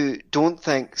if you don't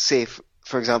think, say,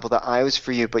 for example, that I was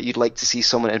for you, but you'd like to see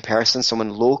someone in person, someone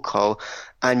local,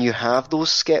 and you have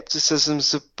those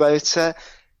skepticisms about it,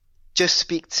 just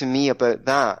speak to me about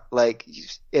that. Like,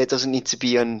 it doesn't need to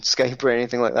be on Skype or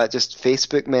anything like that, just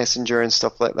Facebook Messenger and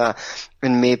stuff like that.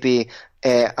 And maybe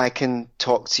I can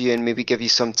talk to you and maybe give you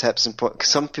some tips. And cause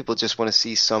some people just want to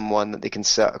see someone that they can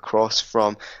sit across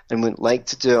from and wouldn't like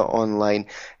to do it online.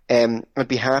 I'd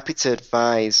be happy to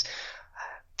advise.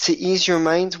 To ease your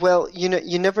mind, well, you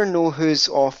never know whose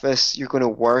office you're going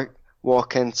to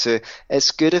walk into.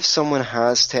 It's good if someone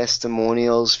has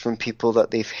testimonials from people that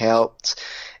they've helped.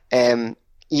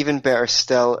 Even better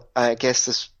still, I guess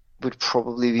this would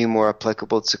probably be more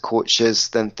applicable to coaches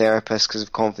than therapists because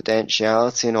of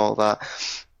confidentiality and all that.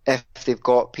 If they've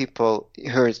got people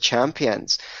who are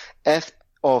champions,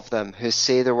 of them who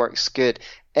say their work's good,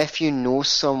 if you know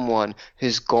someone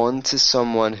who's gone to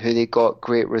someone who they got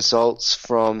great results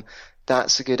from,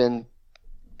 that's a good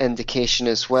indication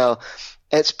as well.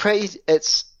 It's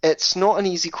not an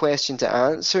easy question to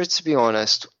answer, to be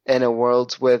honest, in a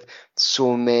world with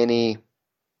so many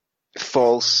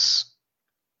false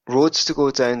roads to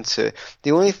go down to.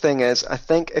 The only thing is, I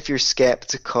think if you're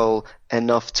skeptical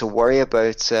enough to worry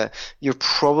about it, you're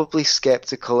probably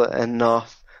skeptical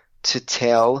enough to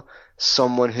tell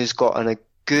someone who's got a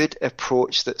good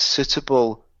approach that's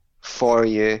suitable for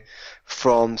you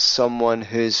from someone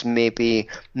who's maybe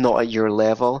not at your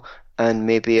level and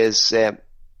maybe is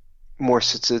more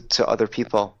suited to other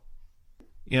people.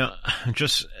 You know,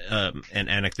 just an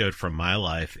anecdote from my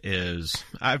life is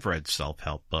I've read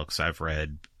self-help books. I've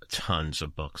read tons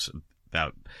of books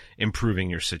about improving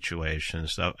your situation and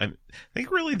stuff. I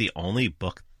think really the only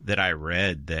book that I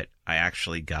read that I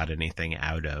actually got anything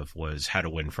out of was How to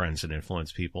Win Friends and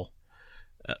Influence People.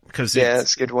 Because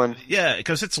it's a good one. Yeah,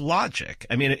 because it's logic.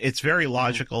 I mean, it's very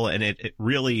logical, and it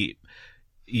really,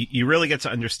 you really get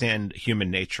to understand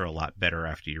human nature a lot better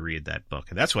after you read that book.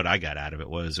 And that's what I got out of it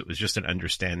was just an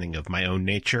understanding of my own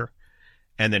nature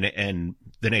and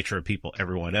the nature of people,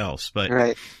 everyone else. But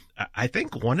right. I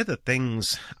think one of the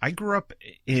things I grew up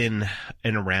in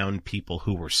and around people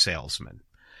who were salesmen,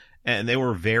 and they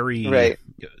were very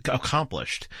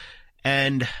accomplished.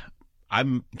 And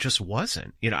I just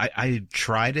wasn't, I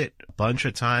tried it a bunch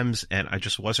of times and I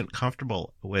just wasn't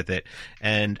comfortable with it.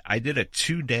 And I did a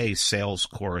 2-day sales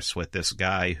course with this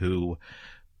guy who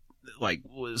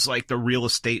was like the real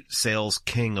estate sales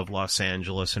king of Los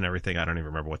Angeles and everything. I don't even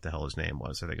remember what the hell his name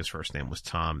was. I think his first name was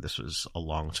Tom. This was a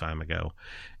long time ago.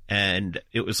 And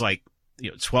it was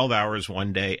 12 hours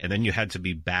one day. And then you had to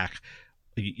be back.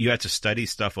 You had to study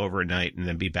stuff overnight and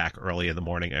then be back early in the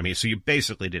morning. I mean, so you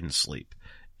basically didn't sleep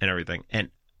and everything. And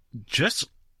just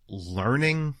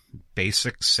learning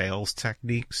basic sales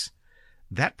techniques,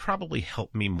 that probably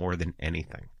helped me more than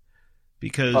anything.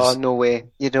 Because oh, no way.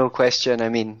 No question. I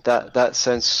mean, that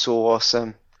sounds so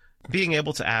awesome. Being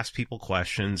able to ask people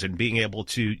questions and being able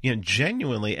to,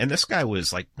 genuinely, and this guy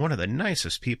was like one of the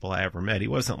nicest people I ever met. He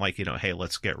wasn't like, hey,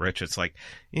 let's get rich. It's like,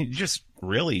 you just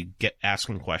really get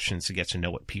asking questions to get to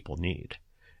know what people need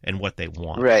and what they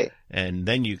want. Right. And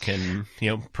then you can,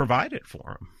 provide it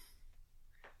for them.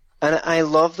 And I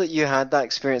love that you had that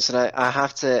experience. And I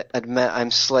have to admit,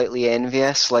 I'm slightly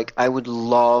envious. Like, I would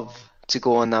love to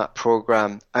go on that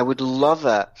program. I would love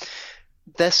it.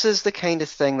 This is the kind of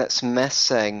thing that's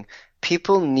missing.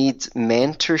 People need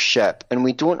mentorship, and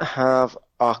we don't have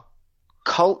a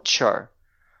culture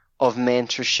of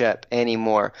mentorship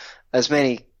anymore. As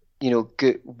many,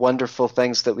 good, wonderful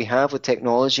things that we have with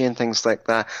technology and things like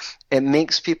that, it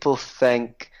makes people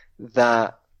think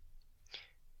that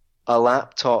a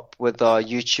laptop with a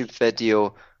YouTube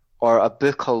video or a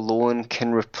book alone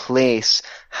can replace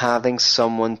having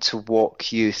someone to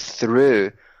walk you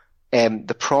through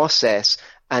the process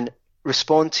and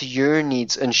respond to your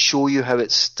needs and show you how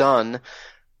it's done,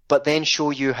 but then show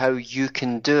you how you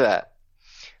can do it.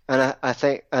 And I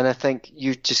think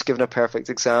you've just given a perfect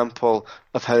example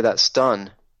of how that's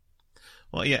done.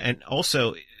 Well, yeah, and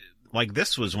also,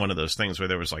 this was one of those things where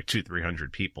there was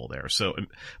 200-300 people there. So,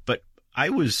 but I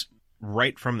was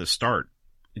right from the start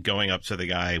going up to the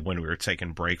guy when we were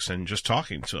taking breaks and just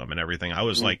talking to him and everything. I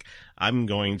was like, I'm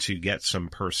going to get some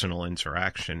personal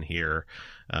interaction here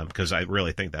because I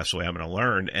really think that's the way I'm going to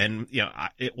learn. And,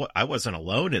 I wasn't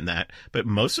alone in that, but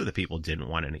most of the people didn't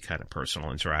want any kind of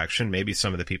personal interaction. Maybe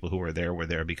some of the people who were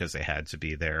there because they had to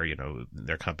be there.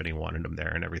 Their company wanted them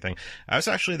there and everything. I was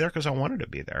actually there because I wanted to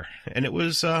be there. And it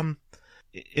was a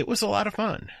lot of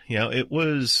fun.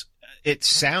 It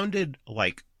sounded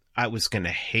like I was going to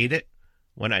hate it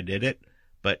when I did it,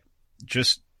 but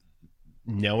just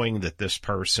knowing that this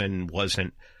person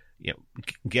wasn't,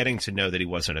 getting to know that he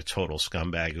wasn't a total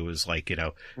scumbag who was like,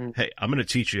 hey, I'm going to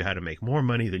teach you how to make more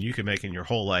money than you can make in your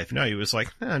whole life. No, he was like,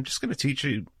 I'm just going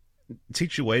to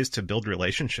teach you ways to build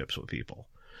relationships with people,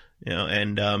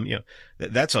 and,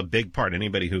 that's a big part.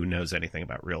 Anybody who knows anything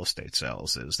about real estate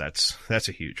sales that's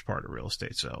a huge part of real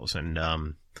estate sales. And,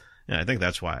 I think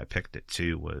that's why I picked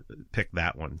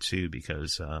that one too,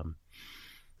 because,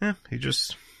 he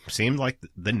just seemed like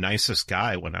the nicest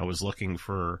guy when I was looking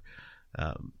for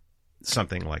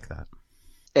something like that.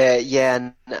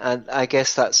 Yeah, and I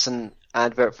guess that's an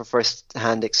advert for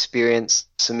first-hand experience.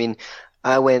 I mean,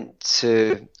 I went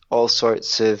to all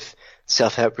sorts of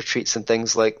self-help retreats and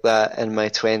things like that in my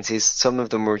 20s. Some of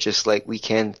them were just like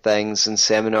weekend things and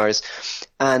seminars.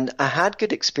 And I had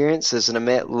good experiences and I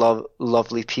met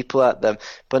lovely people at them.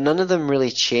 But none of them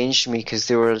really changed me because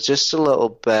they were just a little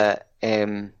bit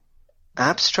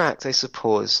abstract, I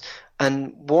suppose.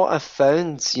 And what I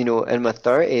found, in my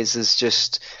 30s is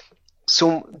just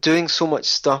doing so much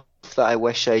stuff that I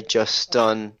wish I'd just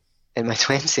done in my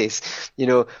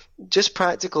 20s, just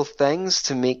practical things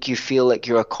to make you feel like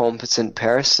you're a competent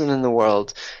person in the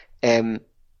world.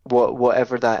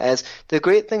 whatever that is. The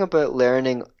great thing about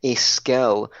learning a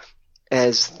skill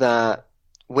is that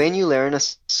when you learn a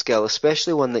skill,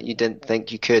 especially one that you didn't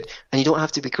think you could, and you don't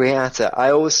have to be great at it.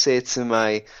 I always say to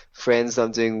my friends that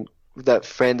I'm doing, that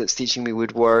friend that's teaching me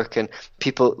woodwork, and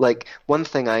people, like, one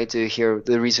thing I do here,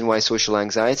 the reason why social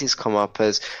anxieties come up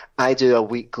is I do a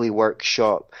weekly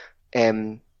workshop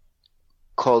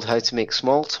called How to Make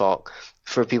Small Talk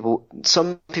for people,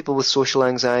 some people with social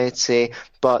anxiety,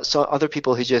 but some other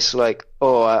people who just like,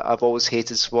 oh, I've always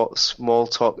hated small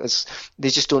talk. They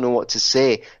just don't know what to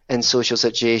say in social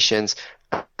situations.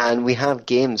 And we have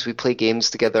games, we play games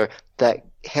together that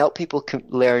help people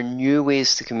learn new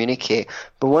ways to communicate.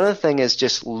 But one of the things is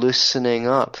just loosening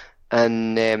up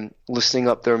and loosening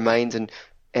up their mind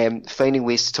and finding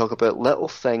ways to talk about little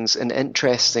things in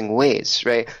interesting ways,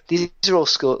 right? These are all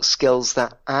skills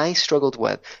that I struggled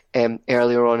with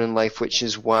earlier on in life, which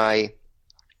is why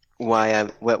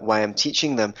I'm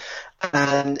teaching them.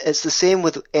 And it's the same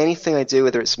with anything I do,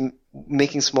 whether it's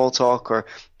making small talk or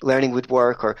learning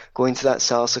woodwork or going to that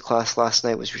salsa class last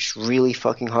night, which was really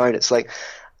fucking hard. It's like,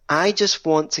 I just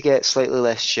want to get slightly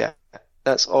less shit.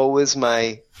 That's always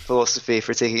my philosophy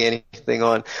for taking anything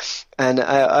on. And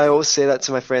I always say that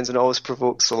to my friends, and it always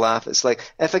provokes a laugh. It's like,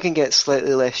 if I can get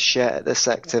slightly less shit at this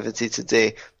activity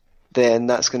today, then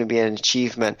that's going to be an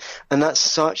achievement. And that's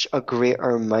such a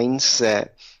greater mindset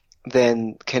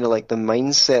than kind of like the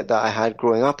mindset that I had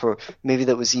growing up, or maybe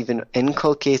that was even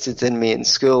inculcated in me in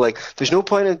school. Like, there's no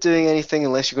point of doing anything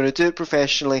unless you're going to do it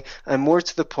professionally, and more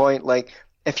to the point, like,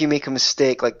 if you make a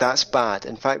mistake, like, that's bad.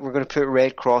 In fact, we're going to put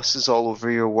red crosses all over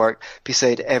your work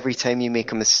beside every time you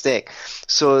make a mistake.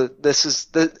 So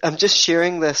I'm just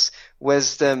sharing this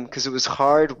wisdom because it was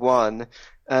hard won.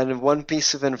 And one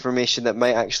piece of information that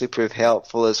might actually prove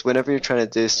helpful is whenever you're trying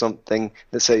to do something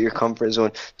that's out of your comfort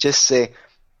zone, just say,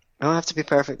 I don't have to be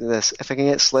perfect at this. If I can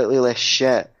get slightly less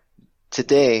shit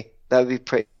today, that would be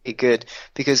pretty good.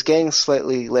 Because getting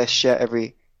slightly less shit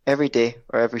every day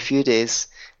or every few days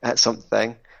at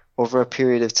something over a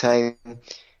period of time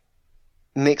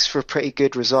makes for pretty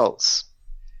good results.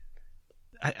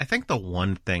 I think the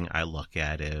one thing I look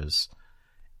at is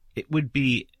it would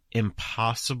be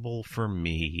impossible for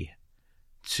me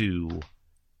to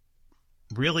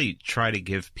really try to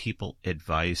give people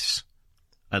advice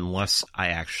unless I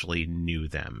actually knew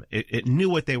them. It knew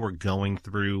what they were going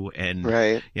through, and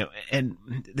right. And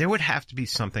there would have to be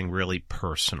something really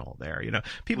personal there.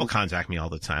 People contact me all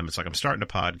the time. It's like, I'm starting a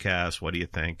podcast. What do you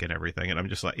think? And everything. And I'm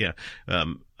just like,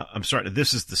 I'm starting.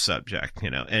 This is the subject.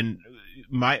 And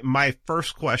my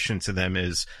first question to them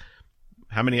is,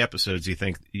 how many episodes do you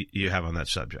think you have on that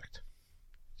subject?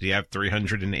 Do you have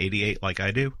 388 like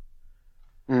I do?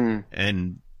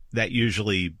 And that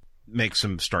usually makes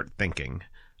them start thinking.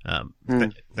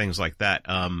 Things like that.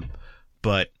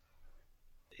 But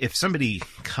if somebody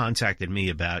contacted me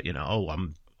about,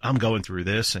 I'm going through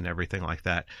this and everything like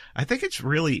that, I think it's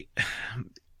really,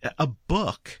 a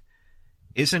book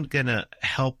isn't going to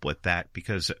help with that,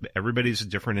 because everybody's a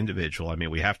different individual. I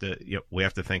mean, we have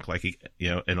to think like,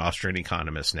 an Austrian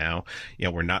economist now.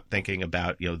 We're not thinking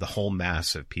about, the whole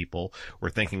mass of people. We're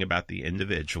thinking about the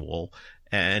individual.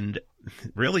 And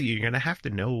really, you're going to have to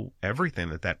know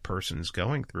everything that person's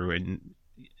going through. And,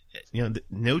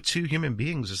 no two human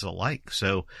beings is alike.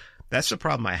 So that's the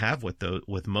problem I have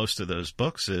with most of those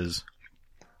books is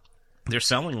they're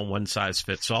selling a one size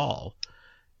fits all.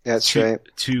 That's right.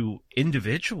 To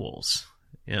individuals,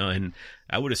 and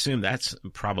I would assume that's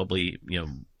probably,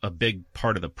 a big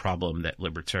part of the problem that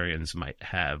libertarians might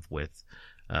have with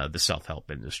the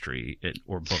self-help industry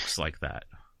or books like that.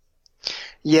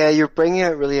 Yeah, you're bringing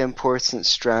out really important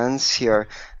strands here,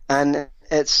 and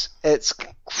it's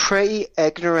pretty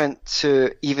ignorant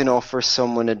to even offer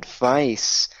someone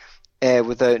advice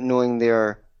without knowing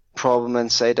their problem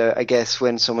inside out. I guess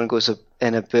when someone goes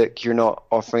in a book, you're not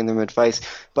offering them advice.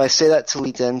 But I say that to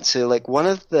lead into, like, one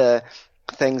of the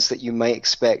things that you might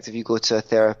expect if you go to a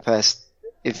therapist,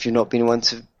 if you've not been one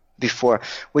to before,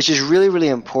 which is really, really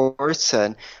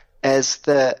important, is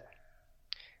that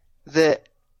the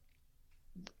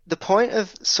point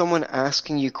of someone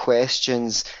asking you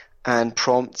questions and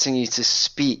prompting you to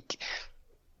speak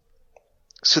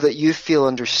so that you feel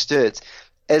understood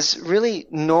is really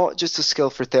not just a skill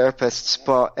for therapists,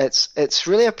 but it's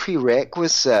really a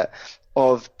prerequisite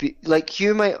of, like,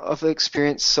 you might have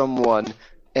experienced someone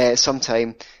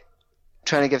sometime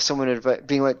trying to give someone advice,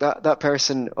 being like, that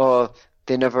person,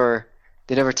 they never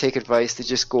take advice, they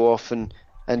just go off and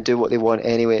do what they want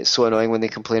anyway. It's so annoying when they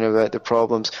complain about their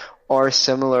problems. Or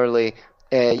similarly,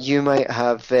 you might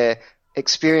have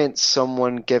experienced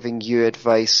someone giving you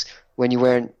advice when you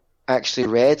weren't actually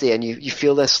ready, and you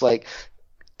feel this like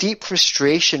deep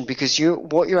frustration because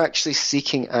what you're actually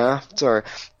seeking after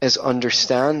is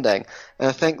understanding. And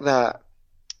I think that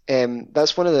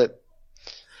that's one of the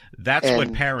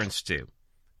what parents do,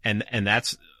 and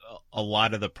that's a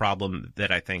lot of the problem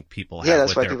that I think people have. Yeah,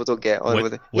 that's why people don't get on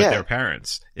with it. With their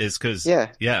parents, is because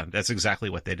that's exactly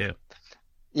what they do.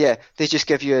 Yeah, they just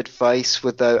give you advice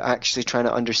without actually trying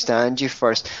to understand you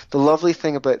first. The lovely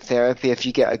thing about therapy, if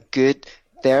you get a good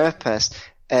therapist,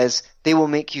 is they will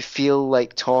make you feel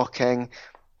like talking.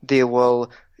 They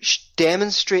will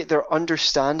demonstrate their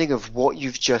understanding of what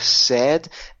you've just said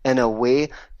in a way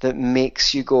that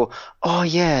makes you go, oh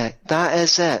yeah, that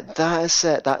is it,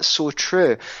 that's so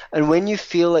true. And when you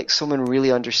feel like someone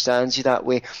really understands you that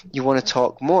way, you want to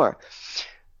talk more.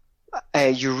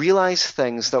 You realize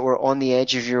things that were on the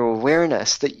edge of your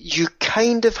awareness that you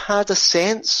kind of had a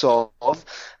sense of,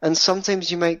 and sometimes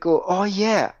you might go, oh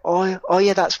yeah,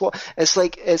 that's what it's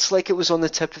like it was on the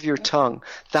tip of your tongue.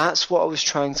 That's what I was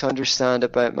trying to understand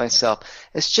about myself.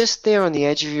 It's just there on the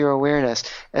edge of your awareness.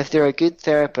 If they're a good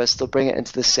therapist, they'll bring it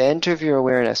into the center of your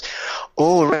awareness.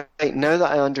 Oh, right, now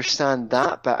that I understand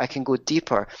that bit, I can go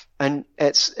deeper. And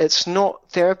it's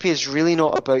not, therapy is really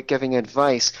not about giving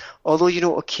advice, although,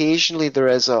 occasionally there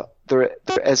is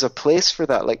a place for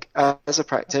that. Like, as a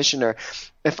practitioner,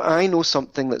 if I know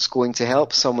something that's going to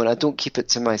help someone, I don't keep it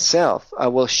to myself. I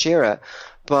will share it.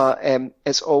 But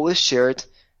it's always shared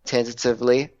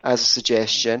tentatively as a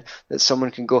suggestion that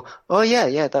someone can go, oh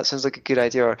yeah, that sounds like a good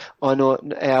idea, or oh no,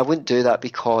 I wouldn't do that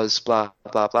because blah,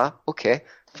 blah, blah. Okay.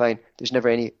 Fine. There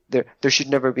should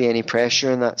never be any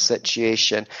pressure in that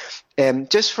situation.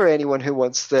 Just for anyone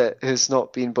who's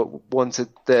not been but wanted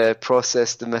the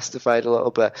process demystified a little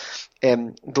bit,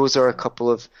 those are a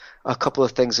couple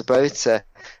of things about it.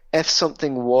 If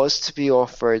something was to be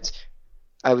offered,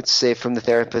 I would say from the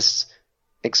therapist's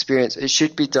experience, it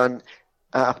should be done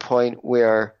at a point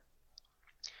where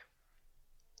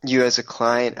you as a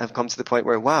client have come to the point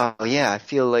where, wow, yeah, I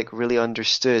feel like really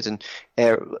understood, and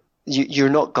you're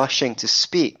not gushing to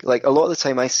speak. Like, a lot of the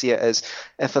time I see it as,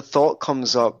 if a thought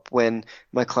comes up when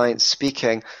my client's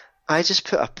speaking, I just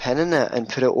put a pin in it and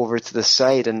put it over to the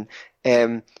side, and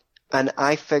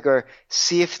I figure,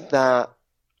 see if that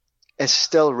is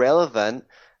still relevant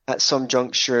at some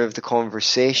juncture of the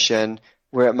conversation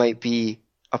where it might be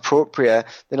appropriate,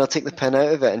 then I'll take the pin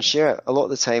out of it and share it. A lot of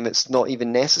the time it's not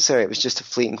even necessary. It was just a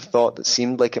fleeting thought that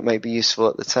seemed like it might be useful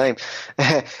at the time.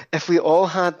 If we all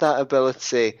had that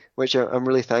ability, which I'm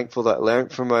really thankful that I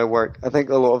learned from my work, I think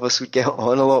a lot of us would get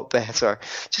on a lot better.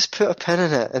 Just put a pin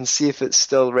in it and see if it's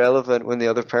still relevant when the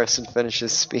other person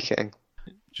finishes speaking.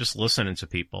 Just listening to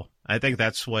people. I think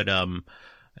that's what have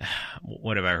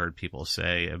I heard people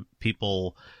say?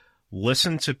 People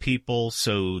listen to people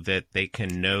so that they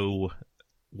can know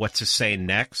what to say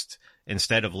next,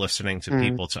 instead of listening to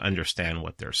people to understand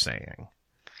what they're saying.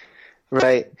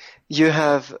 Right. You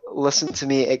have listened to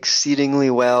me exceedingly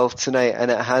well tonight, and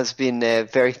it has been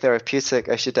very therapeutic,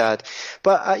 I should add.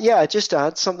 But I just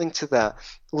add something to that.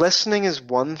 Listening is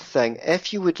one thing.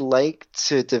 If you would like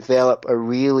to develop a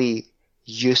really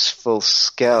useful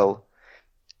skill,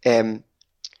 a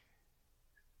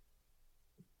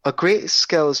great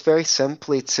skill is very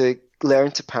simply to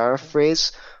learn to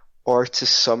paraphrase or to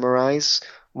summarize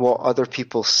what other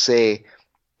people say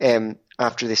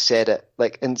after they said it.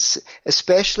 Like, and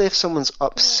especially if someone's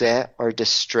upset or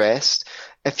distressed,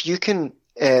 if you can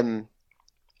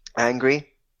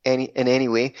angry in any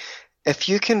way, if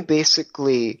you can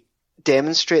basically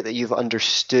demonstrate that you've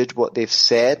understood what they've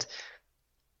said,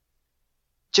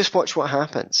 just watch what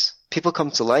happens. People come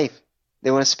to life. They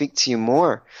want to speak to you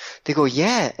more. They go,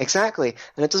 yeah, exactly.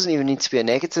 And it doesn't even need to be a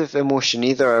negative emotion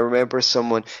either. I remember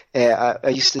someone, I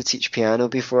used to teach piano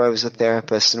before I was a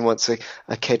therapist, and once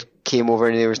a kid came over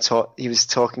and he was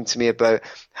talking to me about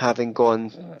having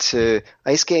gone to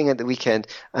ice skating at the weekend,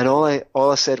 and all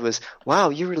I said was, wow,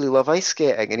 you really love ice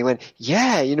skating. And he went,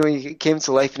 yeah, he came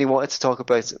to life and he wanted to talk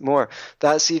about it more.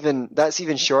 That's even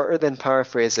shorter than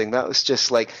paraphrasing. That was just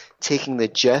like taking the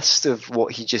gist of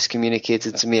what he just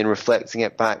communicated to me and reflecting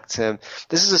it back to him.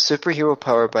 This is a superhero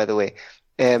power, by the way.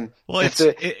 Well,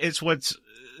 it's what's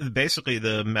basically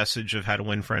the message of how to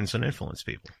win friends and influence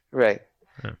people. Right.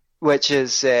 Yeah. Which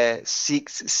is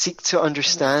seek to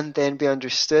understand, then be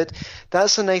understood.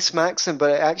 That's a nice maxim,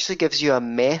 but it actually gives you a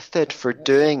method for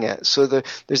doing it. So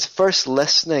there's first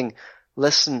listening.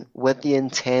 Listen with the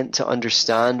intent to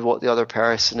understand what the other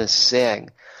person is saying,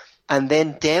 and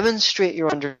then demonstrate your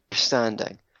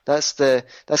understanding. That's kind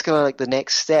of like the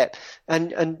next step.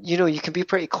 And you can be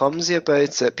pretty clumsy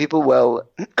about it. People will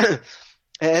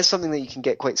It is something that you can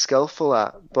get quite skillful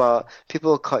at, but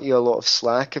people will cut you a lot of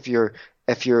slack if you're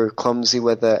clumsy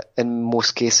with it in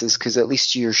most cases, because at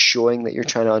least you're showing that you're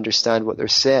trying to understand what they're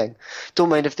saying. Don't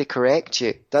mind if they correct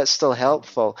you. That's still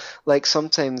helpful. Like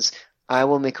sometimes I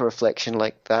will make a reflection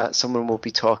like that. Someone will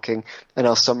be talking and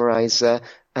I'll summarize it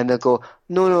and they'll go,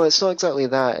 no, it's not exactly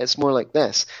that. It's more like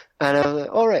this. And I'm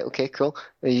like, all right, okay, cool.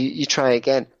 You try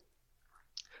again.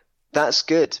 That's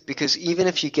good, because even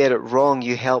if you get it wrong,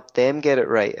 you help them get it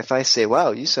right. If I say,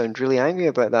 wow, you sound really angry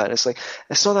about that, and it's like,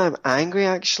 it's not that I'm angry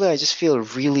actually, I just feel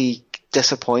really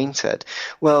disappointed.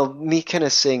 Well, me kind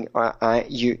of saying,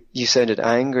 you sounded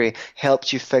angry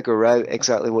helped you figure out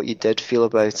exactly what you did feel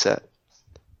about it.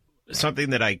 Something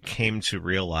that I came to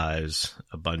realize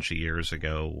a bunch of years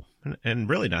ago, and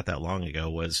really not that long ago,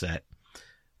 was that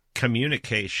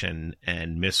communication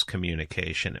and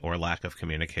miscommunication or lack of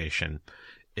communication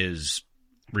is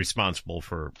responsible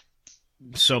for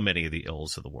so many of the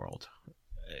ills of the world.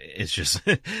 It's just,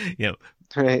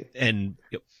 right. And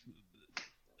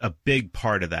a big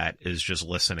part of that is just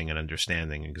listening and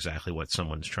understanding exactly what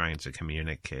someone's trying to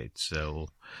communicate. So,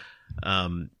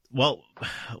 well,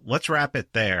 let's wrap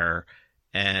it there.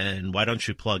 And why don't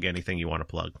you plug anything you want to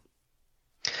plug?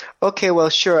 Okay, well,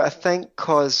 sure. I think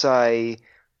because I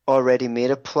already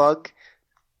made a plug,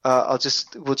 we'll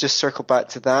just circle back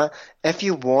to that. If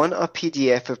you want a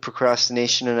PDF of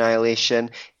Procrastination Annihilation,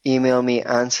 email me,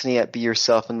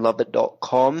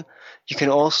 Anthony@beyourselfandloveit.com. You can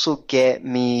also get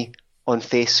me on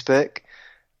Facebook.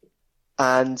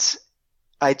 And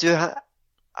I do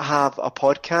have a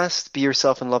podcast, Be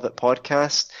Yourself and Love It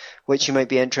podcast, which you might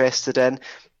be interested in.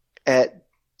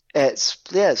 It's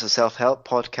a self-help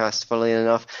podcast, funnily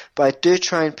enough, but I do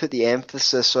try and put the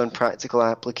emphasis on practical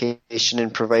application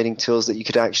and providing tools that you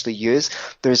could actually use.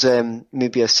 There's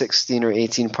maybe a 16 or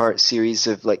 18 part series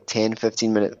of like 10,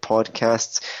 15-minute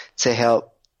podcasts to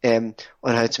help on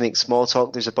how to make small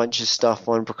talk. There's a bunch of stuff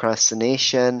on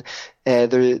procrastination.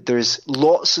 There's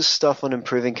lots of stuff on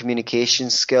improving communication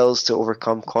skills to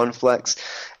overcome conflicts.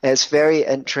 It's very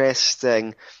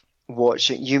interesting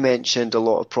watching. You mentioned a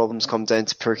lot of problems come down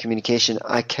to poor communication.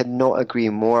 I cannot agree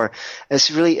more.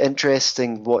 It's really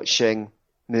interesting watching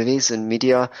movies and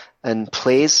media and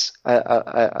plays.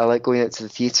 I like going out to the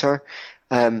theatre.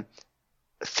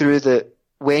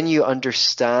 When you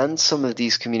understand some of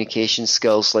these communication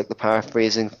skills, like the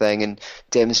paraphrasing thing and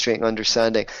demonstrating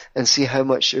understanding, and see how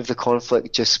much of the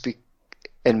conflict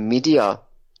in media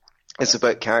is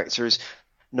about characters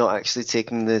not actually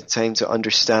taking the time to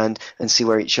understand and see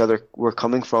where each other were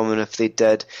coming from, and if they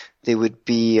did, they would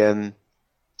be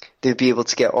they'd be able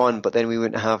to get on, but then we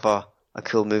wouldn't have a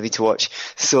cool movie to watch.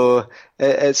 So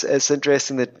it's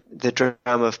interesting, the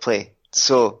drama of play.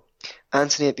 So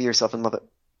Anthony@beyourselfandloveit.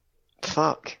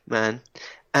 Fuck, man.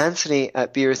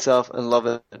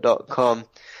 Anthony@beyourselfandloveit.com.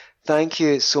 Thank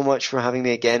you so much for having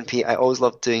me again, Pete. I always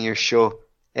love doing your show.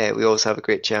 We always have a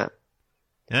great chat.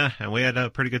 Yeah, and we had a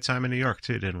pretty good time in New York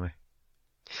too, didn't we?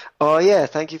 Oh yeah,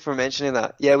 thank you for mentioning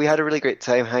that. Yeah, we had a really great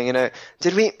time hanging out.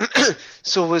 Did we?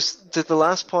 So was the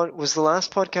last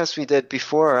podcast we did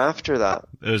before or after that?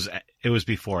 It was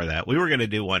before that. We were going to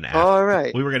do one after. All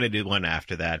right. We were going to do one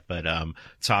after that, but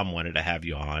Tom wanted to have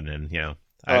you on, and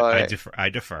I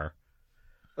defer.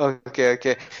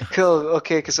 Okay. Cool.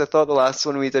 Okay, because I thought the last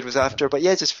one we did was after, but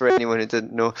yeah, just for anyone who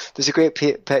didn't know, there's a great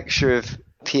picture of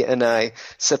Pete and I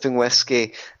sipping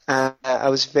whiskey. I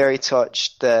was very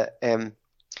touched that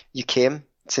you came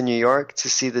to New York to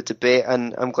see the debate,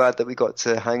 and I'm glad that we got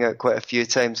to hang out quite a few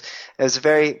times. It was a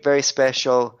very, very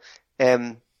special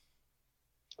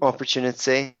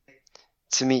opportunity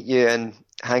to meet you and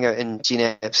hang out in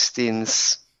Gene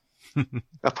Epstein's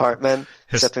apartment,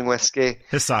 sipping whiskey.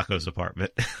 Hisako's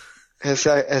apartment.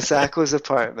 Hisako's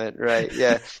apartment, right?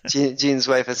 Yeah, Gene's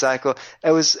wife, Hisako.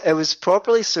 It was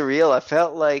properly surreal. I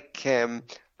felt like I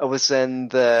was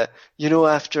in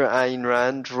after Ayn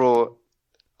Rand wrote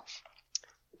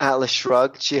Atlas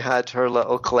Shrugged, she had her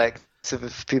little collective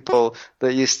of people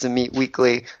that used to meet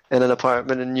weekly in an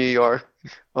apartment in New York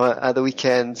at the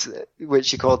weekends, which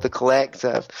she called the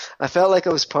Collective. I felt like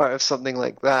I was part of something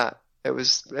like that. It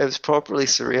was properly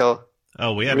surreal.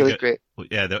 Oh, we had really great.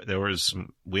 Yeah,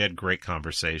 we had great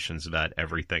conversations about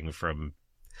everything from,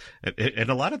 and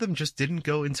a lot of them just didn't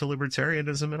go into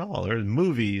libertarianism at all, or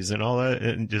movies and all that,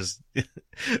 and just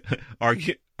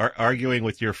arguing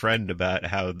with your friend about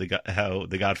how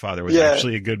the Godfather was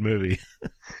actually a good movie.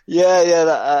 Yeah,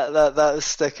 that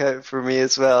stick out for me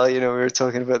as well. We were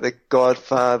talking about the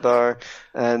Godfather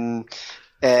and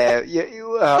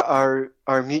Our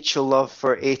mutual love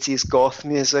for 80s goth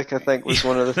music, I think, was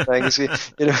one of the things.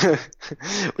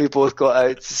 We both got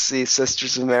out to see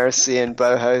Sisters of Mercy and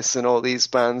Bauhaus and all these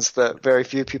bands that very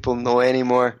few people know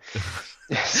anymore.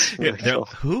 Really cool.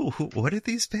 Who? What are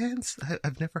these bands?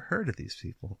 I've never heard of these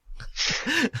people.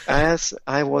 I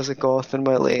was a goth in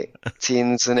my late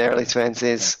teens and early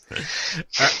 20s.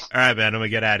 All right, man, I'm going to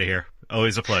get out of here.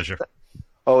 Always a pleasure.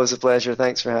 Always a pleasure.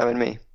 Thanks for having me.